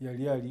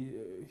yali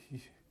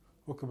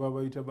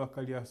babayita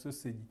bakalya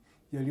sausage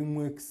yali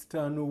mu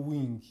external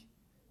wing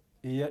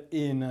eya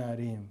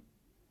NRM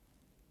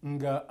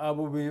nga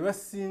abo be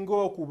basinga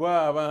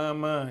okuba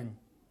ab'amaanyi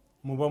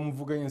muba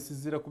muvuganya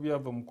nsizira ku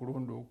byava mu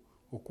kulonda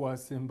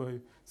okwasembayo.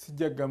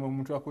 Sijja kugamba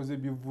omuntu akoze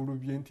bivulu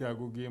bye nti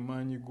ago ge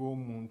maanyi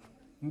g'omuntu.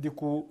 Ndi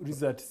ku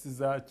results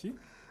zaaki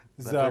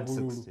za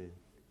bululu.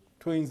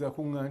 Toyinza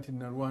kuŋŋa nti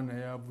Nalwana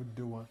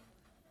yavudde wano.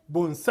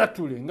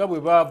 Bonsatule nga bwe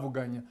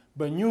baavuganya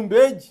banyumba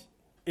egi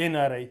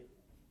NRA.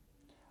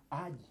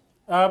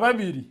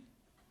 Ababiri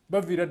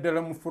baviira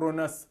ddala mu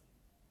Foronasa.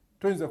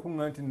 Toyinza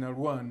kuŋŋa nti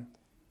Nalwana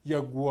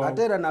yaggwawo.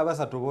 Ate era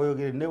n'abasatu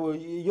b'oyogere ne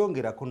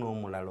yongerako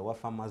n'omulalo wa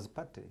Farmers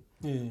Party.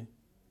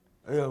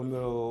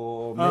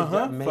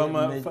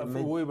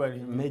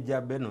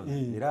 Meja Benon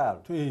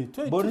Iralo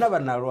bonna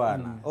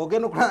banalwana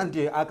ogenda okulaba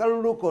nti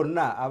akalulu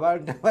konna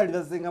abantu bali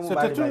basinga mu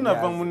bali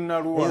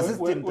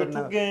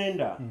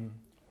tugenda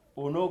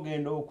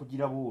onoogenda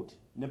okugira buuti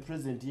ne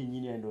pulezidenti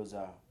yennyini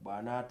endooza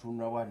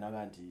bw'anaatunula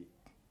bw'anaga nti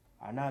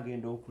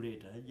anaagenda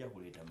okuleeta ajja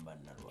kuleeta mu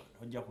bannalwana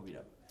ojja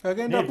kubiraba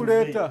agenda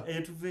kuleeta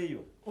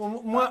etuveeyo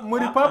mu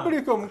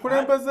republika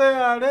omukulembeze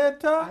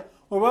yaleeta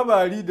oba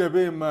baliida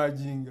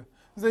beemajinga.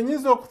 Nze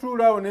nyinza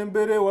okutuula awo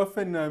n'embeera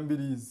ewaffe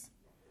Nambirizi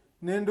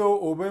nendo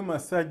oba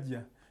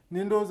Masajja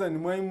nendowooza ni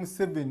Mwai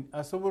Museveni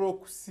asobola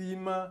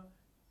okusiima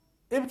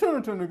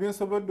ebitonotono bye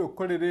nsobodde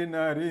okukolera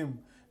NRM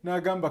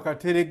n'agamba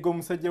Kateregga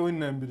omusajja w'e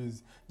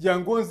Nambirizi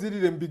jangu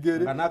onzirire mu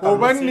bigere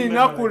oba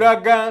nnina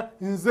kulaga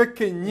nze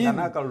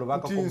kennyini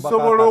nti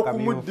nsobola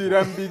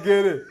okumuddira mu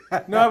bigere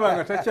n'aba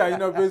nga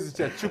takyalina bwezi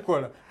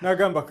kyakikola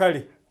n'agamba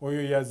kale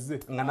oyo yazze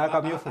nga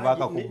n'akamyufu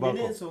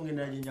baakakubbako.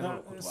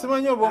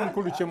 Simanyi oba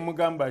omukulu kye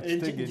mugamba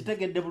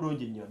kitegedde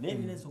bulungi nnyo naye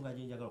nina ensonga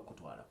gye njagala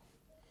okutwalako.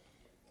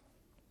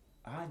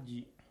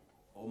 Haji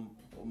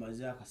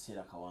omaze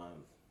akaseera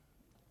kawanvu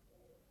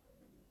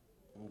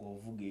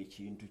ng'ovuga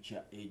ekintu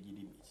kya age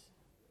limit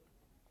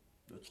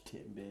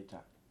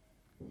okitembeeta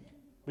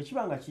bwe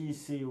kiba nga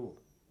kiyiseewo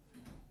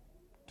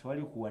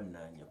tewali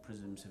kuwannaanya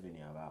President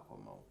Museveni aba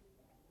akomawo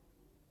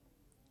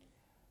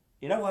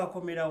era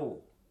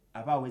bw'akomerawo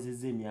aba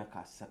awezezza emyaka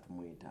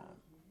 35.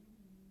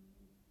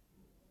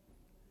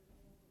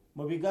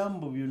 Mu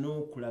bigambo byonna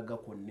okulaga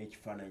kwonna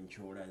ekifaananyi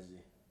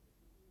ky'olaze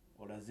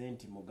olaze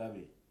nti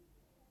Mugabe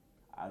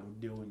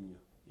aluddewo nnyo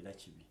era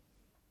kibi.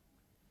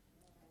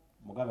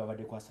 Mugabe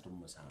abadde ku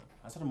 37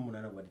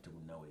 38 obadde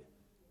tebunnawera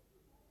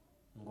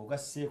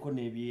ng'ogasseeko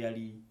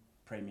n'ebyeyali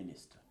prime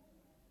minister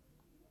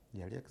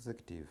yali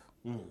executive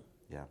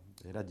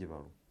era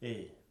gibalu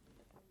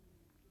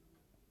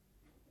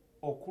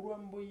okulwa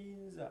mu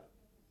buyinza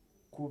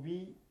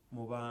kubi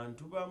mu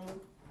bantu bamu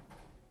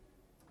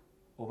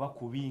oba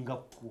kubi nga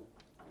ku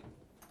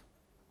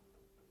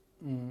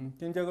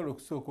kyenjagala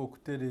okusooka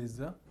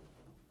okutereeza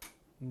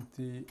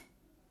nti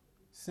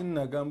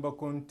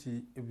sinnagambako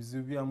nti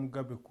ebizibu bya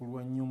Mugabe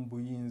kulwa nnyo mu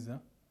buyinza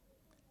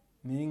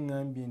naye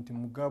ŋŋambye nti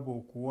Mugabe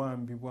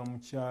okuwambibwa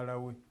mukyala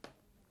we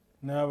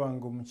n'aba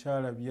nga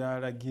omukyala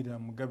by'alagira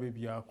Mugabe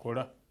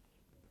byakola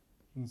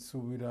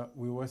nsuubira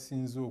we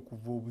wasinze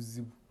okuva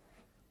obuzibu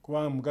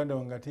kubanga muganda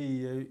wange ate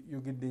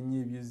yayogedde nnyo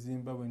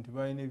ebyezimbabwe nti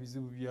baalina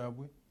ebizibu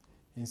byabwe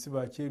ensi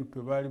bakyerupe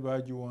baali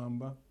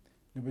bagiwamba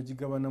ne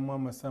bagigabanamu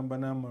amasamba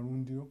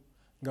n'amalundiro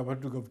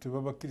ng'abaddugavu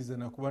tebabakkiriza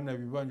nakuba na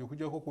bibanja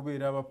okujjako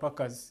okubeera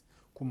abapakazi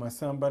ku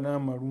masamba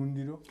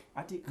n'amalundiro.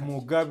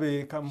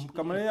 Mugabe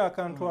kamalayo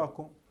akantu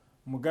ako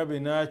Mugabe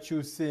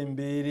n'akyusa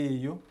embeera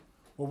eyo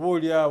oba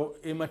oliawo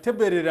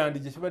ematebererandi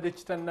gye kibadde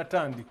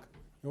kitannatandika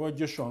ewa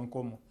Joshua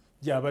Nkomo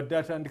gy'abadde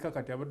atandika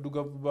kati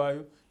abaddugavu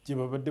baayo gye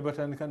babadde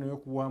batandika naye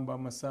okuwamba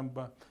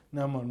amasamba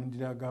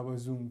n'amalundiro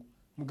ag'abazungu.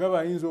 Mugabe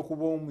ayinza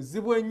okuba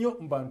omuzibu ennyo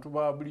mu bantu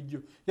ba bulijjo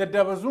yadde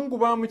abazungu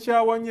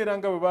bamukyawa nnyo era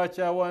nga bwe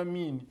bakyawa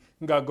Amini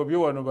ng'agobye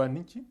wano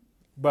baniki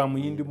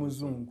bamuyindi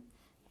muzungu.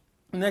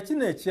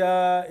 Nakino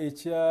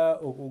ekya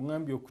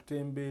okuŋŋambya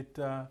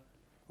okutembeeta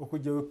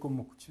okujjawo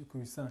ekkomo ku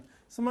bisaana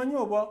simanyi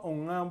oba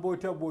oŋŋamba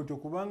otya bw'otyo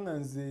kubanga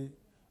nze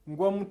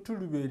ngwa mu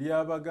ttuluba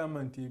eryabagamba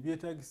nti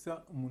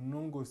ebyetaagisa mu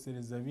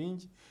nnongoosereza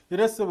bingi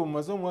era ssebo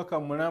maze omwaka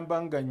mulamba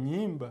nga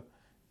nnyimba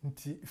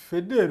nti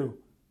federo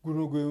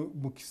guno gwe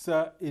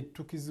mukisa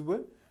ettukizibwe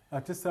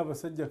ate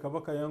Ssaabasajja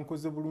Kabaka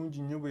yankoze bulungi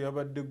nnyo bwe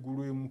yabadde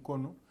eggulu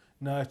emukono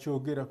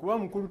n'akyogera kuba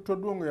mukulu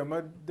Todwongo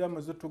yamadde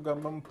amaze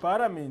tugamba mu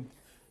paalamenti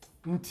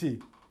nti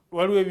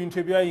waliwo ebintu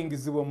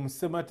ebyayingizibwa mu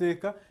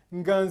ssemateeka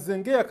nga nze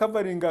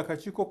ngeyakavaringa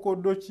akakiiko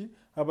kodoki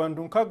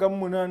abantu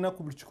 68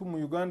 ku buli 100 mu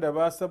Uganda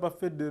baasaba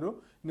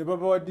federo ne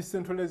babawa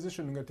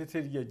decentralization nga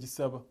teteri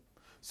yagisaba.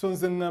 So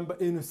nze ŋŋamba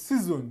eno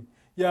season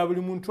ya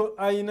buli muntu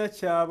ayina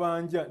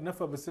kyabanja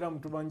naffe abasiraamu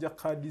tubanja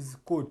cards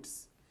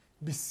courts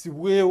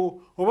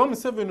bisibwewo oba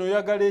Museveni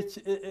oyagala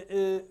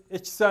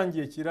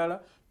ekisanja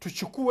ekirala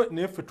tukikuwe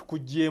naye ffe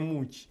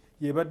tukugyemu ki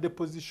yebadde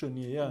position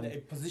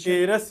yeyange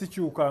era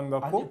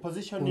sikyukangako ku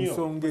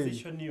nsonga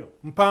eyo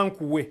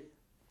mpankuwe.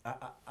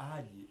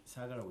 Aji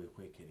saagala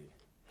weekwekerera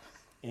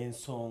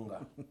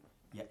ensonga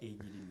ya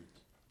age limit.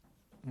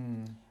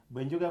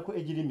 Bwe njogako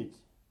age limit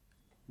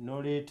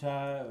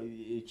noleeta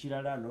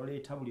ekirala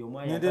noleeta buli omu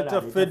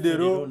ayagala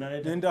federo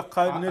nenda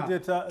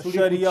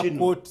sharia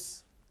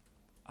courts.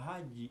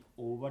 Haji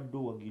obadde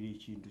owagira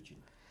ekintu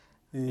kino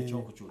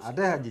ekyokukyusa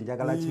ate haji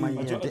njagala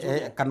kimanyire nti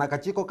kana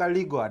akakiiko ka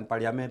legal and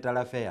parliamentary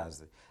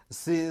affairs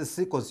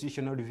si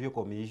constitutional review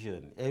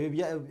commission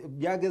ebyo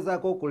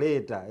byagezaako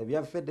okuleeta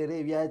ebya federa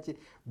ebyaki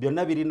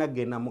byonna birina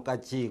kugenda mu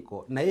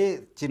kakiiko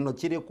naye kino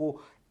kiri ku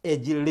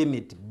age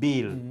limit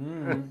bill.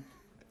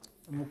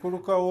 mukulu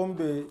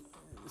Kawombe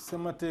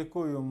ssemateeka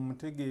oyo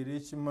mumutegeera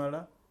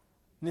ekimala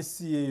ne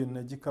si yeeyo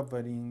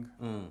nagikavaringa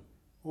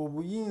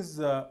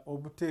obuyinza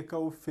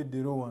obuteekawo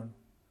federo wano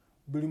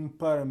buli mu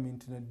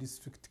parliament na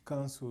district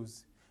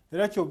councils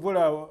era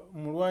kyovula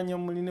mulwanya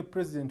muli ne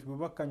president bwe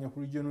bakkanya ku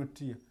regional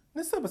tier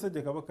ne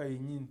Ssaabasajja Kabaka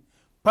yennyini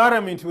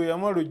parliament bwe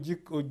yamala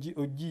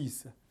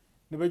ogiyisa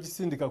ne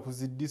bagisindika ku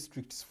zi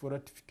districts for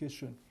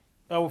ratification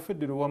awo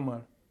federo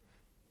wamala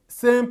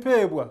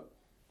sempeebwa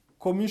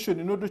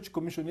commission nodoki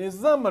commission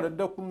ezamala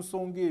dda ku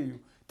nsonga eyo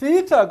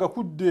teyitaaga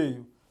kudda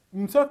eyo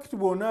nsakiti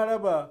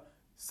bw'onaalaba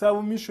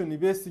submission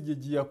Besigye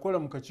gye yakola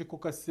mu kakiiko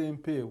ka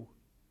sempeebwa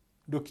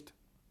dokita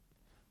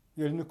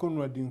yali ne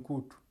Conrad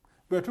Nkutu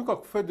bwe yatuuka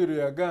ku federo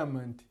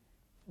yagamba nti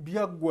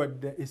byaggwa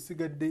dda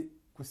esigadde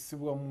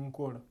kusibwa mu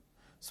nkola.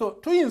 So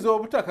tuyinza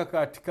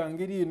obutakakaatika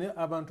ngeri ine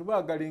abantu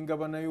baagalenga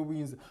banayo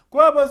obuyinza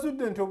kuba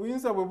abazudde nti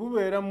obuyinza bwe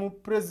bubeera mu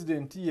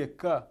pulezidenti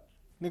yekka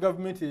ne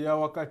gavumenti eya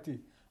wakati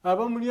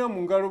abamulya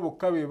mu ngalo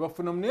bokka be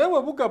bafunamu naye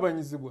bwe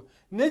bugabanyizibwa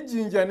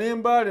n'ejjinja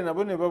n'embaale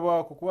nabo ne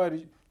babaako kuba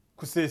ali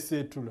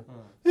kuseeseetula.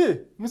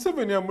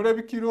 Museveni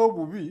amulabikira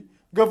obubi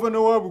gavana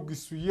wa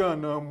Bugisu ye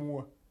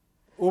anaamuwa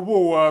oba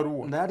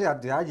owaaruwa. naye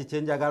ati haji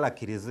kyenjagala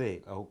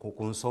akkirize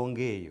ku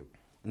nsonga eyo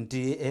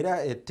nti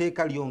era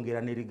etteeka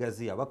lyongera ne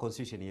ligaziya aba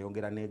constitution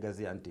yongera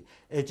negaziya nti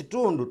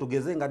ekitundu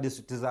tugeze nga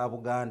district za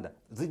Buganda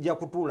zijja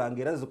kutuula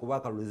ngera zikuba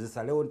akalulu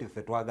zisalewo nti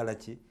ffe twagala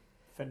ki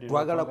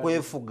twagala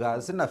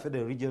kwefuga sina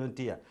federal regional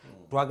tier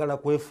twagala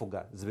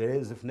kwefuga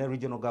zibeere zifune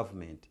regional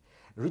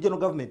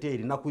government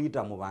erina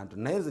kuyita mu bantu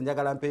naye nze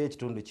njagala mpeeyo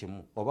ekitundu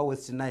kimu oba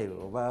West Nile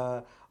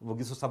oba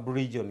Bugisu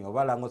sub-region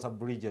oba Lango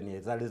sub-region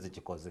ezaali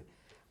zikikoze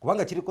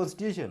kubanga kiri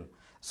constitution.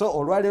 So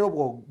olwaleero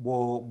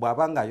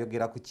bw'aba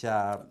ng'ayogera ku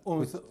kya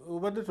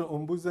obadde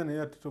ombuuza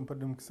naye ate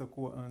tompadde mukisa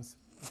kuwa ansa.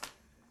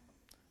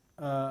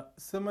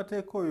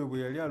 Ssemateeka oyo bwe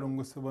yali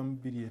alongosebwa mu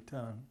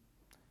 2005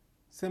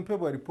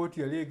 Sempeebwa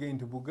ripooti yali egenda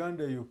nti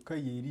Buganda yokka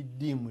yeri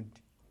deemed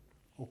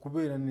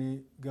okubeera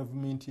ne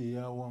gavumenti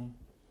ey'awamu.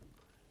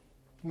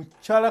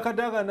 Mukyala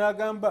Kadaga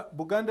n'agamba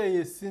Buganda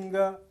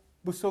yesinga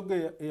Busoga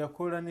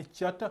eyakola ne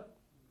charter.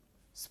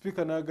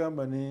 Speaker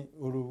n'agamba ne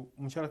olwo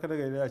Mukyala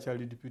Kadaga yali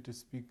akyali deputy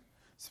speaker.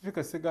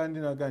 Speaker Segandi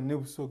n'agamba ne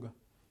Busoga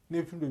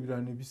n'ebitundu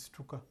ebirala ne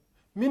bisituka.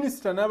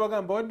 Minister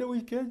n'abagamba wadde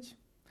weekage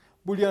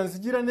buli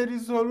anzigira ne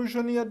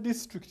resolution ya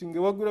district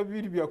ng'ewagula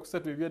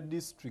 200 ebya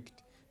district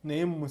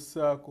naye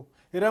mmussaako.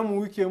 Era mu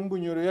wiki emu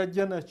Bunyoro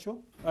yajja nakyo,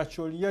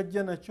 Acholi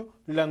yajja nakyo,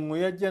 Lango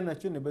yajja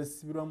nakyo ne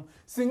basibiramu.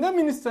 Singa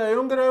minister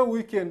yayongerayo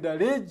weekend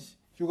aleegi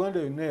Uganda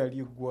yonna yali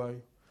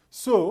eggwaayo.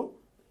 So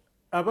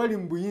abali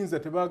mu buyinza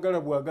tebaagala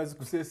bwagazi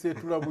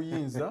kuseeseetula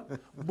buyinza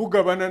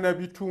bugabana na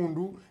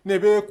bitundu ne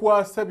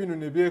beekwasa bino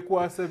ne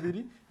beekwasa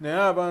biri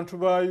naye abantu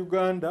ba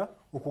Uganda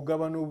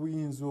okugabana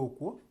obuyinza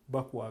okwo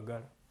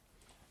bakwagala.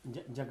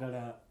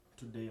 Njagala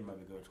tuddeyo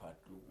mabega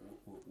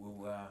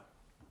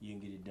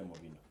wewayingiridde mu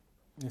bino.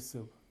 Yes,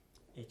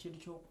 ekintu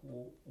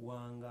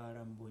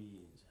ky'okuwangaala mu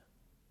buyinza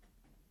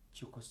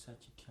kikosa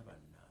kitya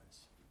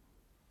bannansi?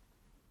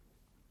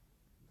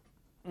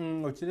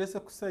 Okirese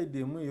ku sayidi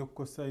emu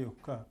ey'okukosa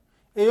yokka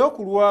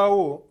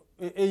ey'okulwawo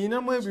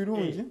eyinamu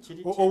ebirungi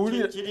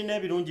kirina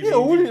ebirungi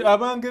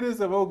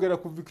Abangereza bawogera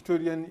ku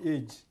Victorian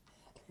age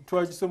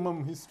twagisoma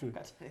mu history.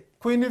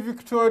 Queen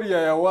Victoria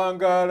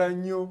yawangaala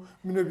nnyo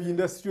bino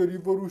bi-industrial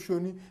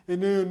revolution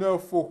eneyo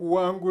naffe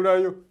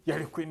okuwangulayo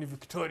yali Queen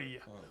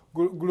Victoria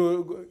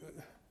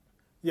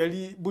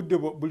yali budde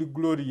buli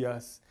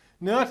glorious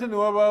naye ate ne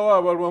wabaawo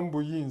abalwa mu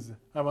buyinza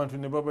abantu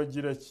ne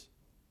babagira ki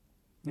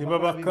ne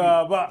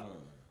babakaaba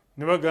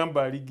ne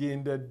bagamba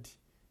aligenda ddi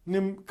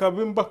ne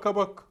kabe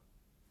mbakabaka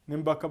ne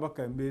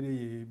mbakabaka embeera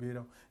eyo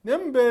ebeerawo naye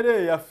mbeera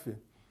eyaffe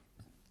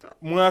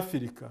mu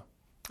Afirika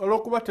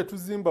olw'okuba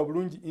tetuzimba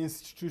bulungi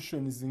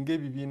institutions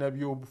ng'ebibiina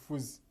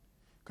by'obufuzi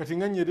kati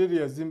nga Nyerere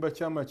yazimba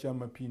kyama kya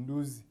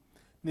mapinduzi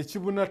ne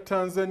kibuna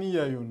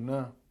Tanzania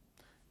yonna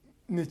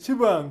ne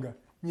kibanga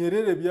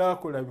Nyerere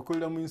byakola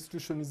bikolera mu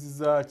institutions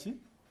zaaki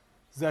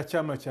za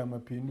kyama kya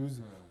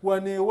mapinduzi.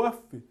 Wano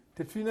ewaffe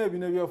tetulina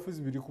ebibiina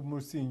by'abafuzi biri ku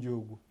musingi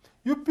ogwo.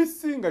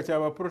 UPC nga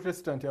kyaba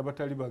Protestant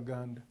abatali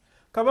Baganda,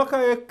 Kabaka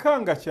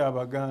yekka nga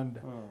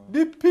kyabaganda,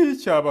 DP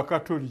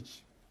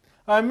kyabakatoliki.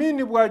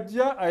 Amini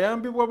bwajja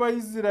ayambibwa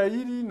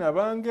Abayisirayiri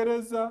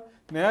n'Abangereza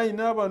naye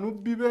ayina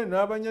abanubbi be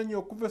n'abanyanyi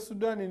okuva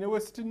Sudan ne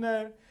West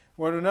Nile.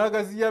 Wano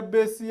n'agaziya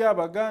beesi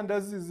y'Abaganda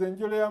zizze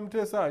enjolo ya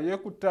Muteesa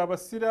yeekutta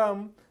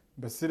Abasiraamu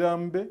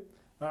basiraamu be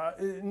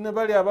ne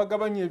bali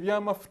abagabanya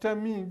ebyamafuta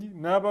mingi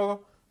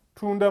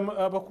n'abatunda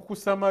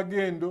abakukusa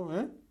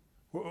magendo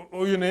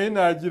oyo naye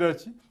n'agira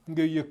ki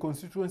ng'eyo ye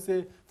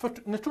constituency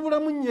ne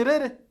tubulamu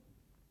Nyerere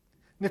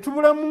ne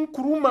tubulamu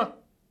Nkrumah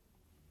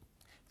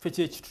ffe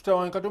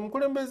kyekitutawaanya kati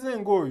omukulembeze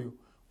ng'oyo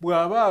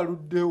bw'aba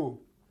aluddewo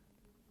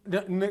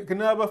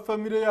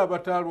n'abafamire ye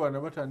abataalwana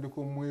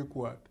batandika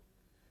omwekwata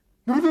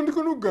ne batandika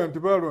n'okugamba nti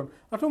baalwana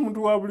ate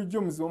omuntu wa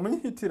bulijjo muzibu omanyi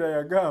Hitler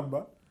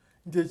yagamba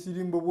nti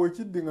ekirimbo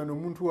bw'okidde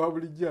n'omuntu wa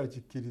bulijjo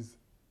akikkiriza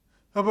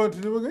abantu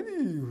ne bagamba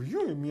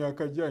yo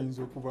emyaka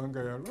gy'ayinza okuba nga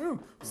yalwana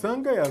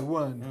osanga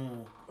yalwana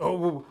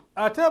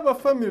ate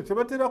abafamire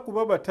tebatera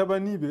kuba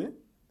batabani be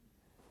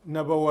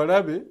na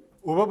bawala be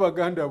oba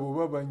baganda abo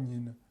oba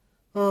bannyina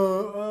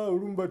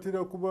olumu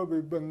batera kuba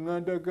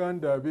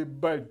baŋŋandaganda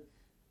ab'ebbali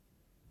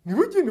ne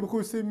bajja ne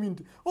bakozesa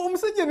eminti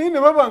omusajja naye ne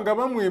baba nga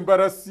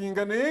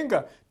bamwembalasinga naye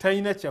nga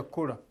talina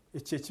kyakkola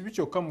ekyo ekibi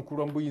kyokka mu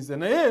kulwa mu buyinza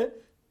naye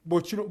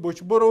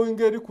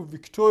bw'okiborowinga eri ku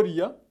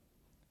Victoria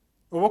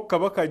oba ku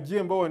Kabaka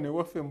Jemba wano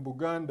ewaffe mu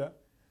Buganda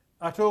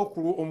ate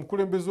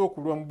omukulembeze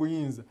okulwa mu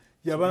buyinza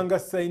yabanga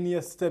sayini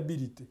ya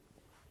stability.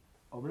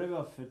 Obulabe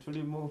waffe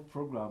tuli mu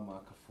programu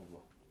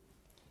akafubo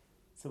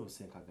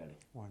sebusenkagale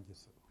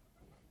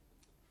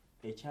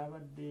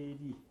ekyabadde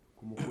eri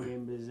ku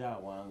mukulembeze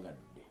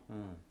awangadde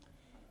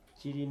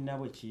kirina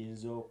bwe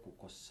kiyinza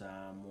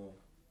okukosaamu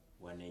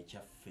wano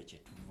ekyaffe kye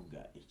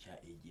tuvuga ekya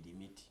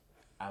egirimiti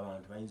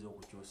abantu bayinza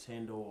okukyusa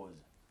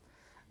endowooza.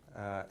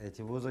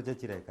 Ekibuuzo kye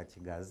kirabika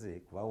kigazi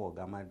kuba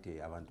wogamba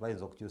nti abantu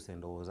bayinza okukyusa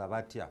endowooza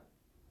batya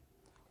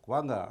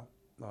kubanga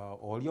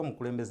oli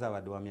omukulembeze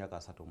abadde wa myaka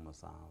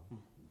 37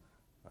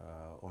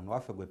 ono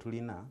waffe gwe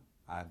tulina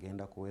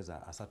agenda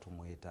kuweza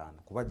 35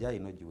 kuba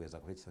gyalina ogiweza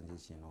kuba ekisanja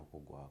kirina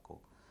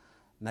okugwako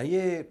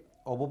naye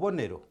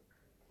obubonero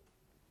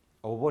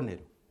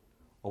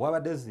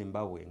obwabadde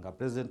Zimbabwe nga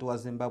pulezidenti wa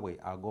Zimbabwe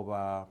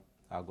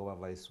agoba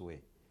vice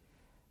we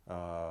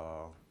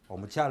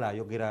omukyala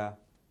ayogera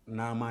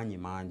n'amaanyi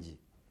mangi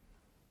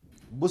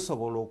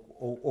busobola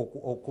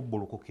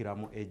okubbulukukira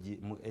mu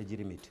age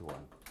limit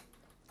wano.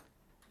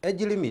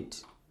 Age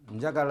limit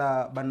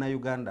njagala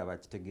bannayuganda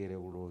bakitegeere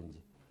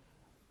bulungi.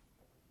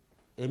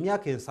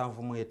 Emyaka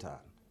 75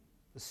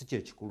 si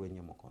kye kikulu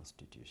ennyo mu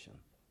constitution.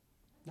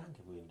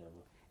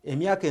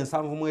 Emyaka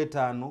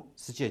 75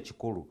 si kye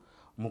kikulu.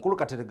 Mukulu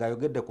Katerega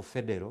ayogedde ku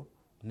federo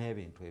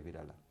n'ebintu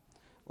ebirala.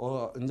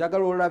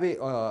 Njagala olabe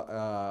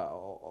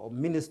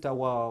minister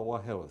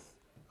wa health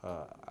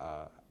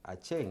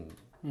Acheng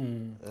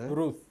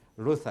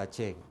Ruth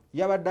Acheng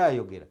yabadde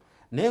ayogera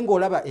naye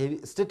ng'olaba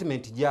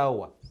statement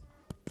gyawa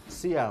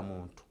si ya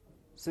muntu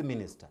si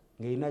minister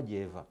ng'erina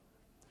gyeva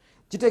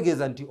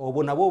kitegeeza nti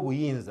obwo nabwo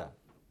obuyinza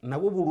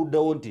nabwo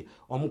buluddewo nti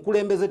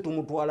omukulembeze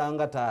tumutwala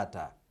nga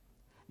taata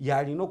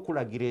yalina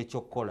okulagira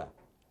ekyokukola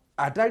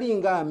atali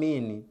nga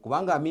Amini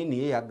kubanga Amini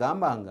ye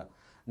yagambanga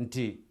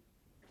nti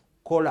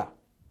kola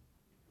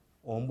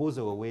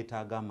ombuuze we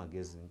weetaaga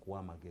amagezi nkuwa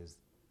amagezi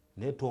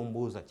naye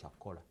tombuuza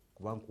kyakukola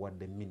kuba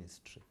nkuwadde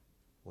ministry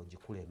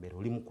ogikulembere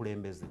oli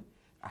mukulembeze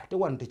ate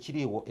wano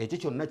tekiriiwo ekyo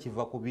kyonna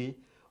kiva kubi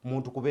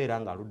muntu kubeera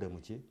ng'aludde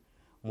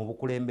mu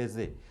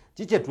bukulembeze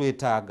kikye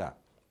twetaaga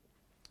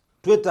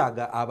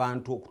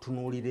abantu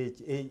okutunuulira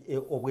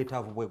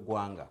obwetaavu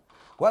bw'eggwanga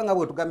kubanga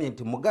bwe tugambye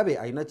nti Mugabe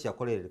alina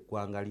kyeyakolera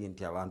eggwanga lye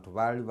nti abantu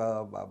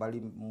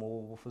bali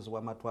mu bufuzi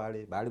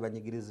bw'amatwale baali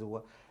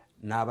banyigirizibwa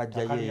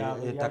n'abajjayo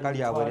ettaka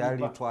lyabwe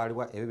lyali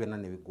litwalibwa ebyo byonna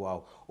ne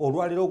biggwawo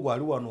olwaleero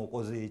gwali wano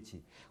okoze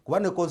eki kuba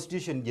ne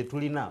constitution gye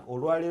tulina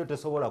olwaleero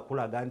tesobola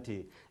kulaga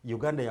nti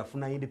Uganda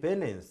yafuna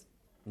independence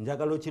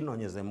njagala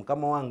okinoonyeze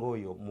mukama wange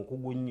oyo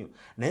mukugu nnyo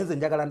naye nze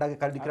njagala ndage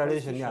ka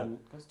declaration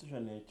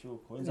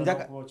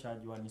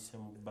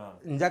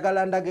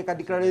njagala ndage ka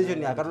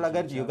declaration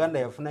akatulaga nti Uganda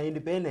yafuna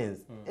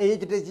independence eyo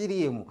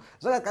kitekiriimu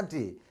so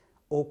kati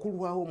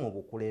okulwawo mu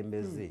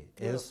bukulembeze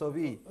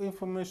ensobi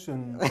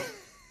information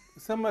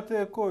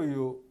Semateeka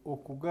oyo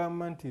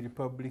okugamba nti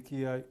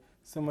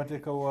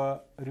Semateeka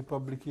wa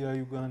Republic ya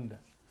Uganda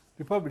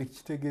Republic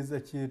kitegeeza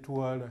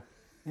kyetwala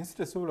ensi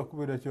tesobola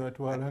kubeera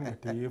kyatwala nga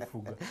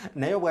teyeefuga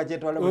naye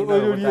bwakyetwala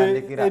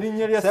bulina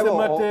erinnya lya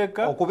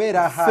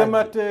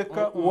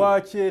Semateeka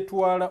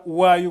wakyetwala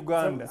wa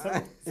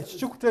Uganda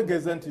ekyo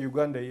kikutegeeza nti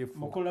Uganda yeefuga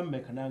mukola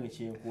mmeka nange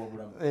kyenkuwa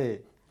bulamu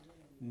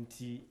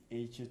nti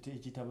ekyo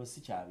ekitabo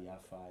si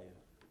kyabyafaayo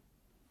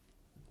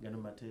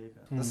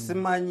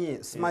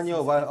simanyi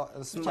oba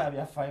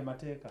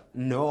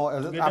no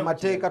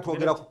amateeka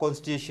twogera ku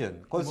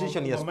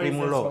constitution ya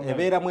supreme law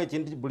ebeeramu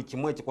ekintu buli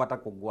kimu ekikwata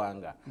ku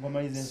ggwanga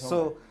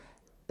so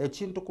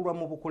ekintu kulwa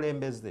mu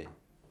bukulembeze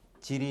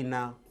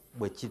kirina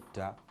bwe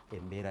kitta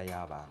embeera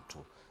y'abantu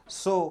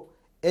so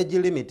age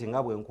limit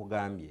nga bwe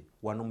nkugambye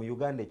wano mu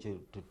Uganda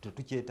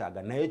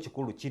tetukyetaaga naye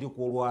ekikulu kiri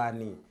ku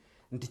lwani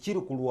nti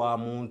kiri ku lwa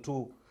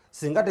muntu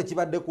singa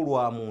tekibadde ku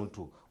lwa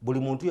muntu buli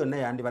muntu yonna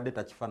yandibadde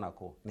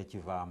takifanako ne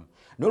kivaamu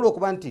naye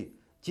olw'okuba nti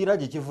kira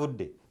gye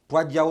kivudde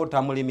twajjawo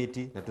tamu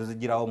limiti ne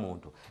tuzigirawo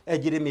muntu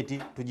age limiti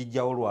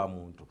tugijjawo lwa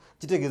muntu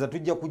kitegeeza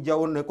tujja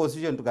kujjawo ne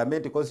constitution tugambe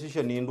nti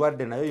constitution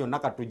ndwadde nayo yonna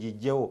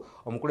katugijjewo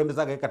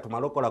omukulembeze agake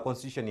katumale okukola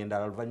constitution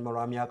endala oluvannyuma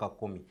lwa myaka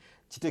 10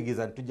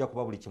 kitegeeza nti tujja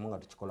kuba buli kimu nga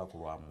tukikola ku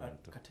lwa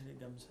muntu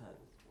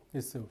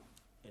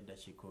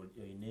eddakiika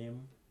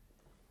oyineemu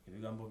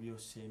ebigambo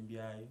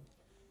by'osembyayo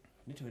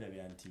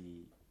nitwerabya nti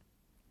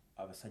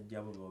abasajja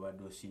abo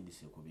babadde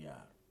osindise ku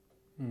byalo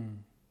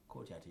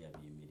kooti ate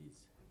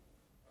yabiyimiriza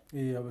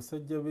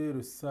abasajja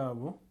beero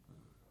saabo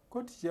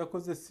koti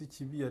kyakoze si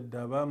kibi yadde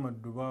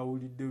abaamaddu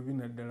baawulidde bubi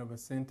naddala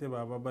basente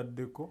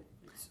baababaddeko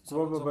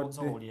kuba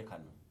babadde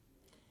kano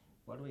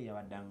waliwo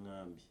yabadde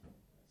aŋŋambye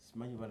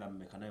simanyi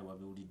balammeka naye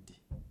wabiwulidde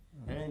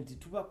naye nti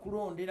tuba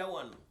kulondera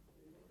wano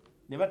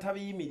ne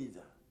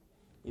batabiyimiriza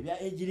ebya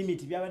age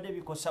limit byabadde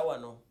bikosa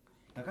wano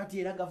kakati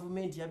era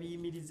gavumenti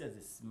yabiyimiriza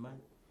ze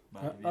simanyi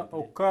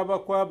okukaaba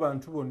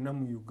kw'abantu bonna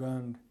mu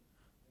Uganda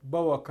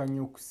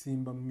bawakanya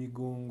okusimba mu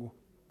migongo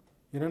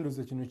era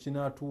ndowooza kino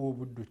kinaatuwa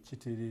obudde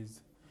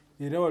okukitereeza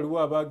era waliwo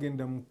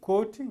abaagenda mu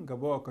kkooti nga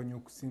bawakanya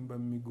okusimba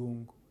mu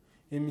migongo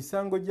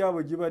emisango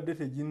gyabwe gibadde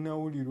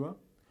teginnawulirwa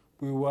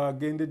bwe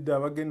waagendedde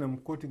abagenda mu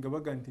kkooti nga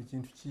baga nti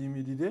ekintu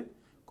kiyimirire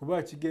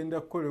kuba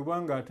kigenda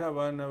kukolebwa ng'ate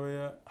abaana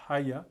ba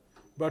haya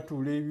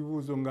batuula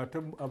ebibuuzo ng'ate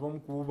abamu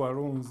ku bo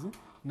balonzi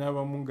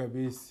n'abamu nga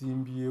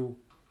beesimbyewo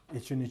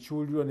ekyo ne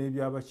kiwulirwa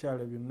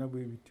n'ebyabakyala byonna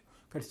bwe bityo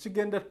kati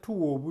kigenda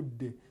tuwa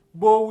obudde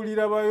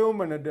b'owulira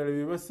bayomba naddala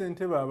bye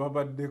basente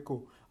baababaddeko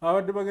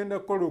abadde bagenda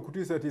kukola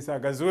okutiisatiisa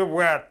agaziwe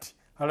bw'ati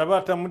alaba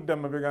atamudda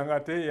mabega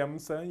ng'ate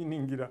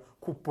yamusayiningira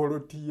ku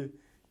poloti ye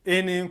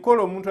eno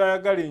enkola omuntu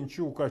ayagala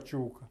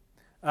enkyukakyuka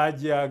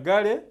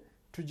agyagale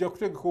tujja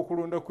kutegeka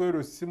okulonda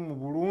kwero si mu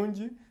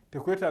bulungi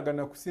tekwetaaga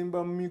na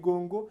kusimba mu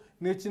migongo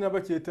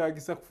n'ekinaba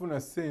kyetaagisa kufuna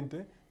ssente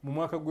mu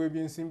mwaka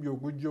gw'ebyensimbi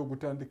ogujja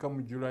ogutandika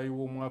mu Julayi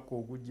w'omwaka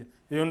ogujja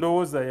eyo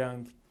ndowooza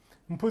yange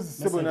mpozi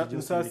sebo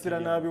nsaasira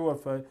n'abe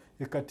waffe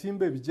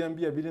ekatimba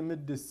ebijambiya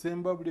biremedde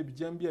Sembabule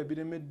ebijambiya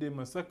biremedde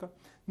Masaka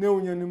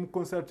neewunya ne mu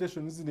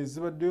consultation zino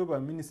ezibaddeyo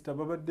baminisita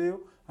babaddeyo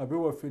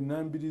abewaffe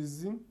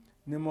Nambirizi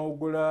ne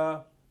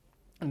Mawugola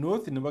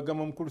North ne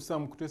bagamba mukulu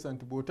Sam Kuteesa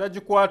nti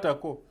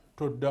bw'otagikwatako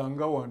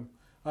toddanga wano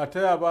ate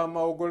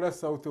ab'Amawugola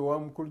South wa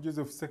mukulu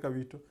Joseph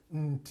Ssekabito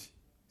nti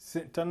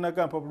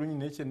tannagamba bulungi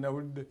naye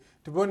kyenawulidde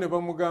tibo ne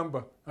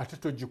bamugamba ate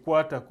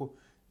togikwatako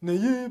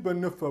naye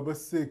bannaffe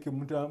abaseeke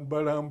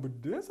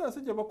balambudde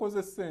ensaasi gye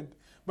bakoze ssente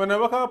bano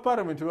abaka ba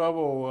paalamenti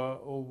baabawa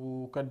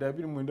obukadde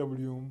 29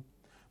 buli omu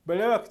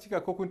bali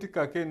abakikako ku ntikko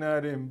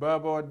NRM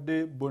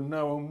baabawadde bonna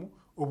awamu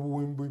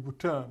obuwumbi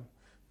 5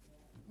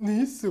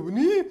 naye ssebo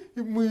naye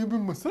mwebe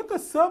Masaka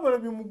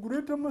saabalabye mu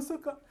Greater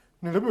Masaka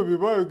nalaba be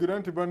baayogera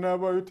nti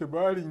banaabaayo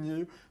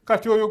tebaalinyeeyo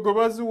kati oyo gwe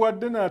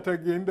baziwadde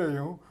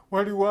n'atagendayo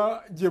waliwo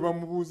gye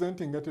bamubuuza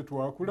nti nga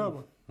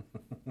tetwakulaba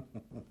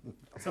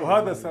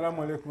wahadha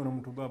salaamu alaikum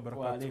warahmatullahi wabarakatuh.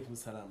 Wa alaikum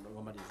salaam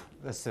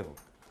ngomaliza sebo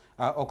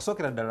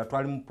okusookera ddala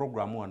twali mu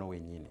programu wano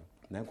wennyini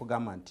naye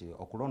nkugamba nti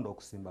okulonda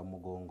okusimba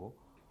mugongo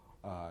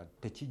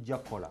tekijja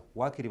kukola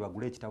waakiri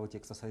bagule ekitabo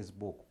ky'exercise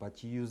book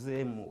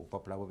bakiyuzeemu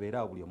obupapula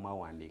bubeerawo buli omu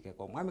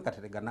awandiikeko omwami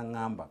Katerega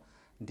n'aŋŋamba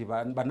nti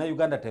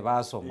bannayuganda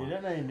tebaasoma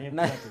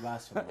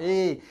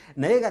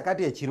naye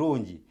kakati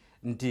ekirungi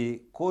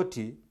nti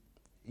kooti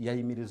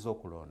yayimiriza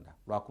okulonda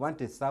lwakuba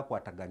nti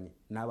esaakwataganye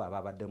n'abo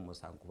ababadde mu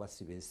musango kuba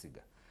si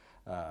beesiga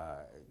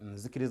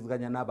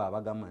nzikiriziganya n'abo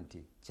abagamba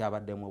nti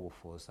kyabaddemu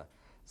obufuusa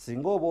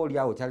singa oba oli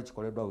awo kyali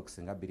kikoleddwa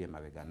wikisinga 2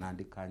 emabega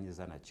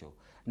nandikanyiza nakyo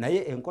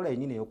naye enkola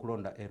yennyini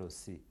ey'okulonda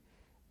LC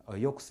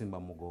ey'okusimba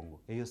mugongo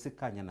eyo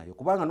sikkanya nayo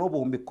kubanga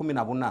n'obuwumbi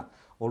 14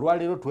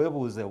 olwaleero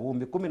twebuuze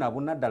obuwumbi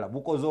 14 ddala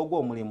bukoze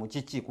ogw'omulimu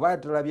kiki kuba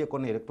tulabyeko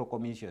ne Electoral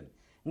Commission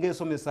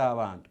ng'esomesa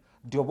abantu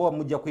nti oba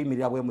mujja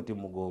kuyimirira bwe muti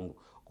mugongo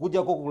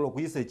kujjako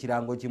okuyisa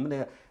ekirango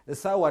kimu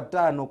essaawa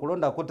 5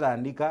 okulonda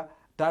kutandika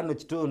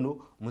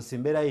 5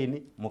 musimbe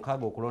layini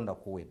mukaaga okulonda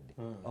kuwedde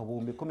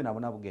obuwumbi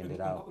 14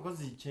 bugenderaawo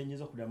kozi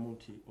kyenyiza okuddamu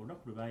nti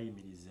olunaku lwe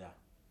baayimiriza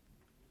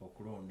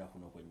okulonda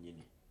kuno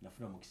kwennyini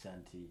nafuna mukisa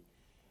nti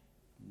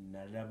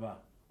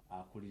nalaba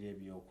akulira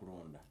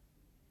ebyokulonda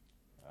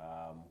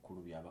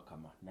mukulu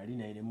byabakama nali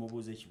naye ne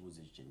mubuuza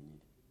ekibuuzo ekyo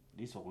kyennyini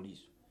liiso ku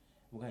liiso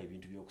mugaye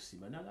ebintu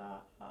by'okusimba naga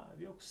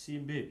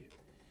by'okusimba ebyo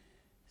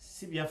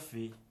si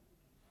byaffe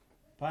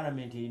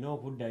paalamenti erina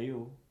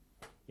okuddayo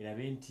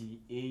erabe nti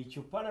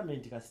ekyo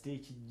paalamenti kasite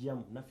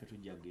ekijjamu naffe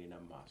tujja kugenda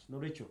mu maaso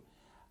n'olwekyo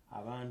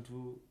abantu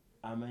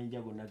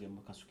amayinja gonna ge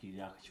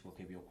mukasukirira akakiiko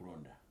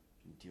k'ebyokulonda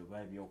nti oba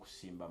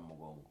ebyokusimba mu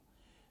mugongo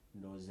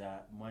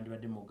ndowooza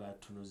mwandibadde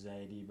mugatunuza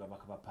eri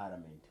babaka ba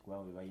paalamenti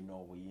kubanga bwe balina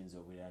obuyinza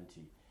obwera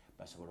nti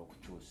basobola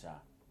okukyusa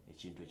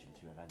ekintu ekyo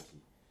ntibaga nti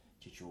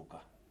kikyuka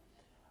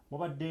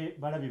mubadde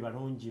balabi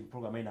balungi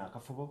puroguramu eno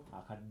akafubo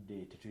akadde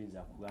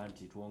tetuyinza kuga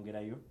nti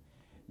twongerayo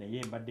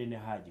naye mbadde ne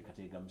Haji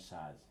Kateega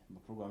Musaazi mu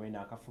puroguramu eno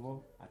akafubo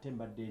ate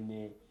mbadde ne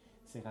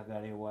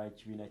Ssekagale wa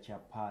ekibiina kya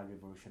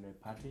Revolutionary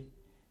Party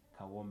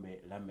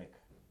Kawombe Lamek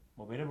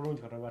mubeere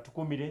bulungi Katonda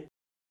batukumire